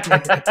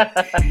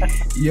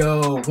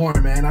 Yo,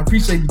 Warren, man, I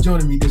appreciate you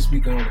joining me this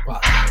week on the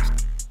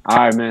podcast. All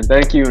right, man.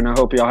 Thank you, and I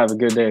hope y'all have a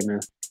good day, man.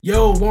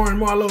 Yo, Warren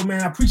Marlowe,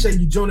 man, I appreciate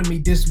you joining me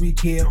this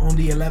week here on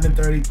the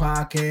 1130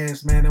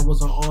 podcast, man. It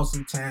was an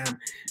awesome time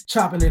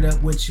chopping it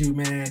up with you,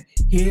 man,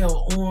 here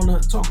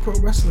on Talk Pro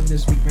Wrestling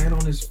this week, man, on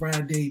this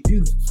Friday,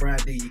 beautiful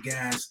Friday, you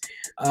guys.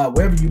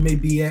 Wherever you may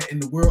be at in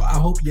the world, I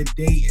hope your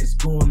day is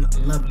going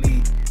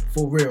lovely,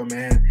 for real,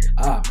 man.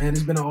 Man,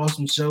 it's been an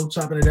awesome show,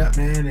 chopping it up,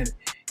 man, and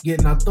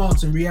getting our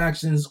thoughts and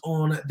reactions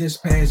on this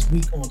past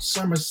week on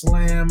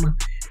SummerSlam.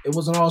 It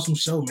was an awesome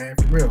show, man,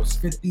 for real. It's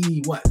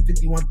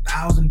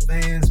 51,000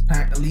 fans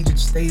packed Allegiant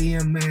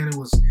Stadium, man. It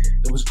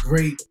was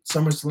great.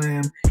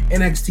 SummerSlam,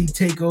 NXT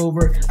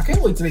Takeover. I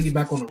can't wait till they get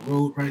back on the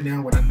road right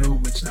now. What I know,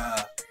 which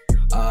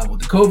with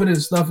the COVID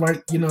and stuff,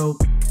 like,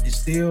 it's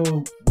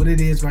still what it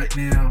is right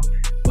now.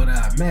 But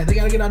man, they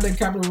gotta get out that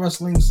Capital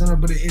Wrestling Center.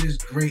 But it is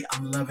great.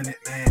 I'm loving it,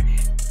 man.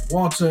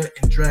 Walter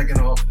and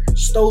Dragunov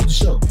stole the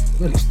show.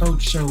 Really stole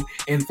the show.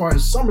 And as far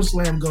as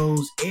SummerSlam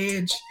goes,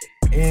 Edge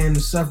and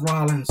Seth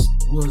Rollins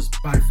was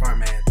by far,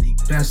 man, the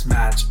best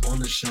match on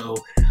the show.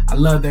 I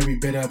loved every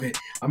bit of it.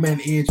 My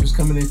man Edge was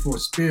coming in for a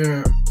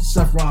spear.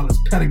 Seth Rollins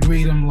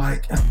pedigreed him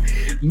like,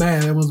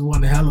 man, it was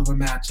one hell of a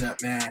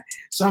matchup, man.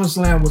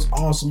 SummerSlam was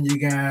awesome, you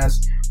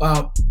guys.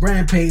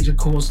 Rampage, of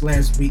course,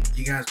 last week,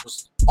 you guys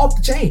was off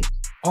the chain.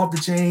 Off the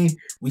chain.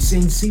 We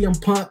seen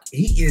CM Punk.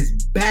 He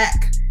is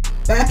back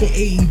in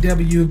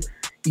AEW.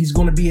 He's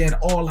going to be at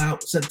All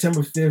Out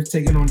September 5th,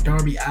 taking on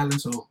Darby Allin.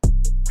 So,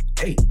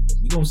 hey,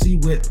 we're going to see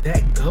where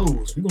that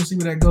goes. We're going to see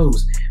where that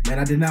goes. Man,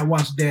 I did not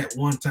watch that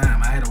one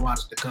time. I had to watch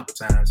it a couple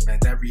times, man.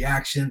 That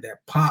reaction,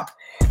 that pop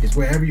is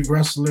where every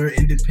wrestler,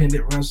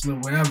 independent wrestler,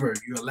 whatever,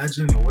 you're a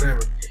legend or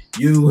whatever,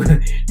 you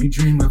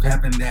dream of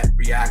having that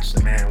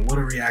reaction, man. What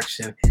a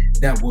reaction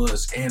that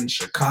was in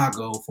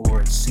Chicago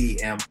for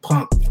CM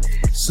Punk.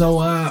 So,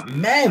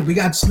 man, we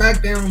got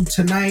SmackDown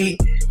tonight.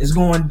 It's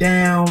going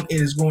down.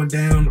 It is going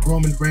down.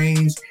 Roman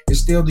Reigns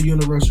is still the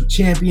Universal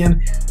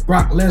Champion.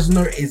 Brock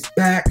Lesnar is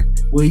back.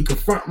 Will he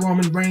confront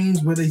Roman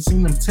Reigns? Will they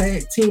see them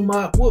team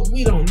up? Well,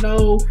 we don't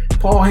know.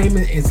 Paul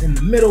Heyman is in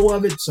the middle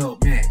of it. So,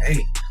 man, hey,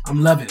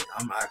 I'm loving it.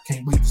 I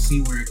can't wait to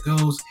see where it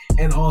goes.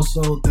 And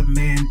also, the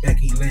man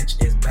Becky Lynch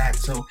is back.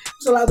 So,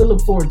 there's a lot to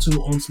look forward to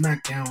on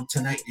SmackDown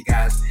tonight, you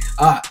guys.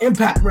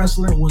 Impact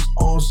Wrestling was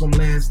awesome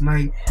last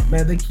night.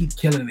 Man, they keep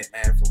killing it,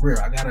 man, for real.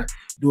 I got to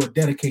do a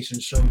dedication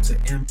show to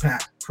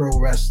Impact Pro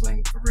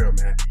Wrestling, for real,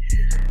 man.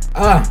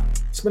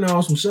 It's been an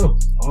awesome show.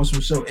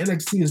 Awesome show.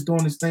 NXT is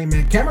doing this thing,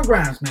 man. Cameron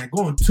Grimes, man,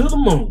 going to the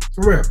moon,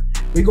 for real.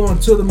 We're going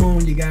to the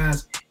moon, you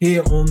guys,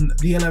 here on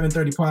the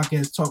 1130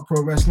 Podcast, Talk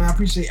Pro Wrestling. I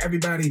appreciate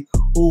everybody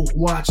who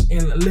watch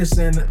and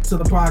listen to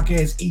the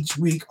podcast each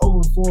week.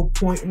 Over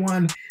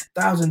 4.1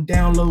 thousand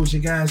downloads, you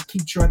guys.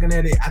 Keep trucking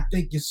at it. I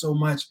thank you so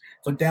much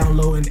for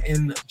downloading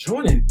and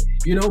joining,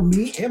 you know,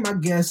 me and my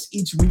guests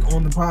each week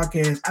on the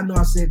podcast. I know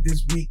I said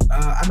this week,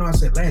 I know I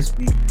said last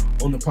week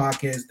on the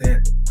podcast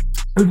that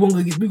we're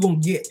gonna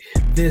get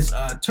this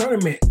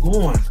tournament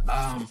going.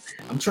 I'm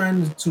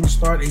trying to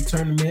start a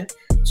tournament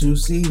to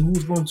see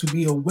who's going to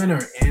be a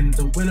winner, and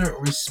the winner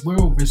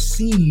will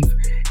receive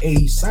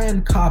a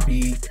signed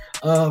copy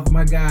of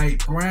my guy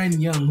Brian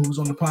Young, who was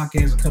on the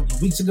podcast a couple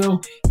of weeks ago.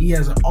 He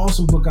has an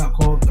awesome book out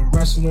called The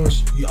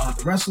Wrestlers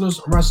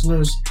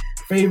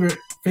Favorite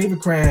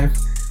Craft.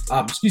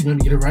 Excuse me, let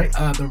me get it right.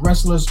 The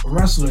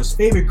Wrestlers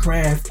Favorite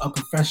Craft of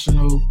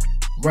Professional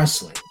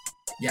Wrestling.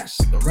 Yes,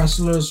 The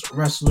Wrestlers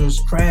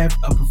Craft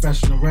of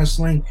Professional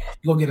Wrestling.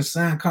 You'll get a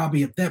signed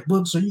copy of that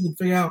book so you can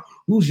figure out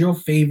who's your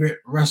favorite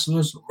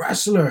wrestler.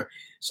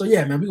 So,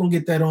 yeah, man, we're going to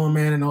get that on,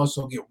 man, and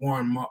also get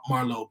Warren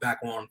Marlowe back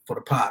on for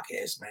the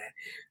podcast, man,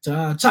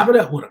 to chop it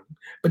up with him.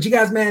 But you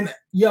guys, man,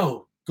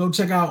 yo, go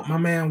check out my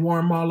man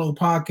Warren Marlowe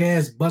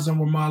podcast, Buzzing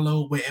with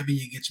Marlowe, wherever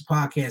you get your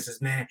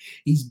podcasts, man.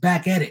 He's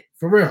back at it,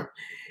 for real.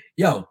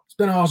 Yo, it's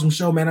been an awesome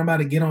show, man. I'm about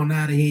to get on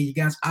out of here, you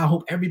guys. I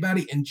hope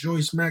everybody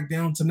enjoys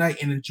SmackDown tonight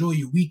and enjoy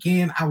your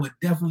weekend. I would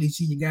definitely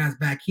see you guys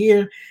back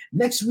here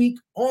next week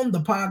on the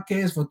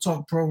podcast for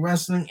Talk Pro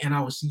Wrestling, and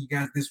I will see you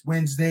guys this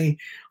Wednesday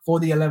for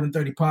the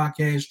 1130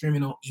 podcast,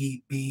 streaming on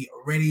EB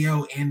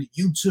Radio and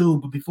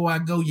YouTube. But before I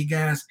go, you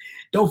guys,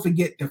 don't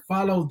forget to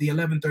follow the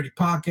 1130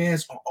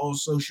 podcast on all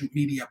social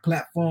media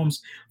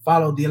platforms.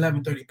 Follow the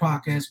 1130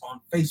 podcast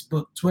on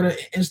Facebook, Twitter,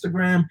 and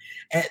Instagram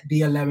at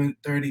the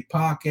 1130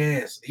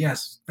 podcast.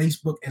 Yes,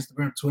 Facebook,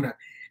 Instagram, Twitter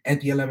at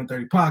the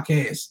 1130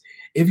 podcast.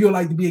 If you'd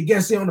like to be a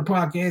guest here on the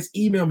podcast,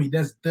 email me.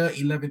 That's the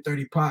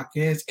 1130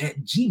 podcast at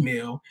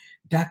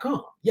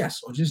gmail.com.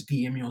 Yes, or just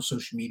DM me on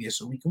social media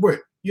so we can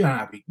work. You know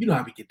how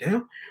we get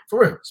down. For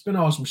real, it's been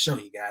an awesome show,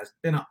 you guys. It's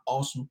been an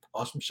awesome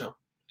show.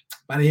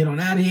 About to head on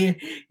out of here.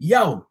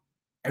 Yo,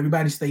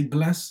 everybody stay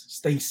blessed,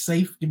 stay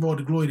safe. Give all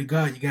the glory to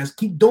God. You guys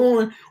keep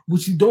doing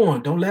what you're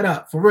doing. Don't let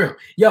up. For real.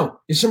 Yo,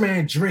 it's your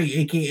man Dre,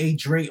 a.k.a.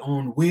 Dre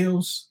on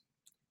Wheels.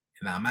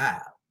 And I'm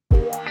out.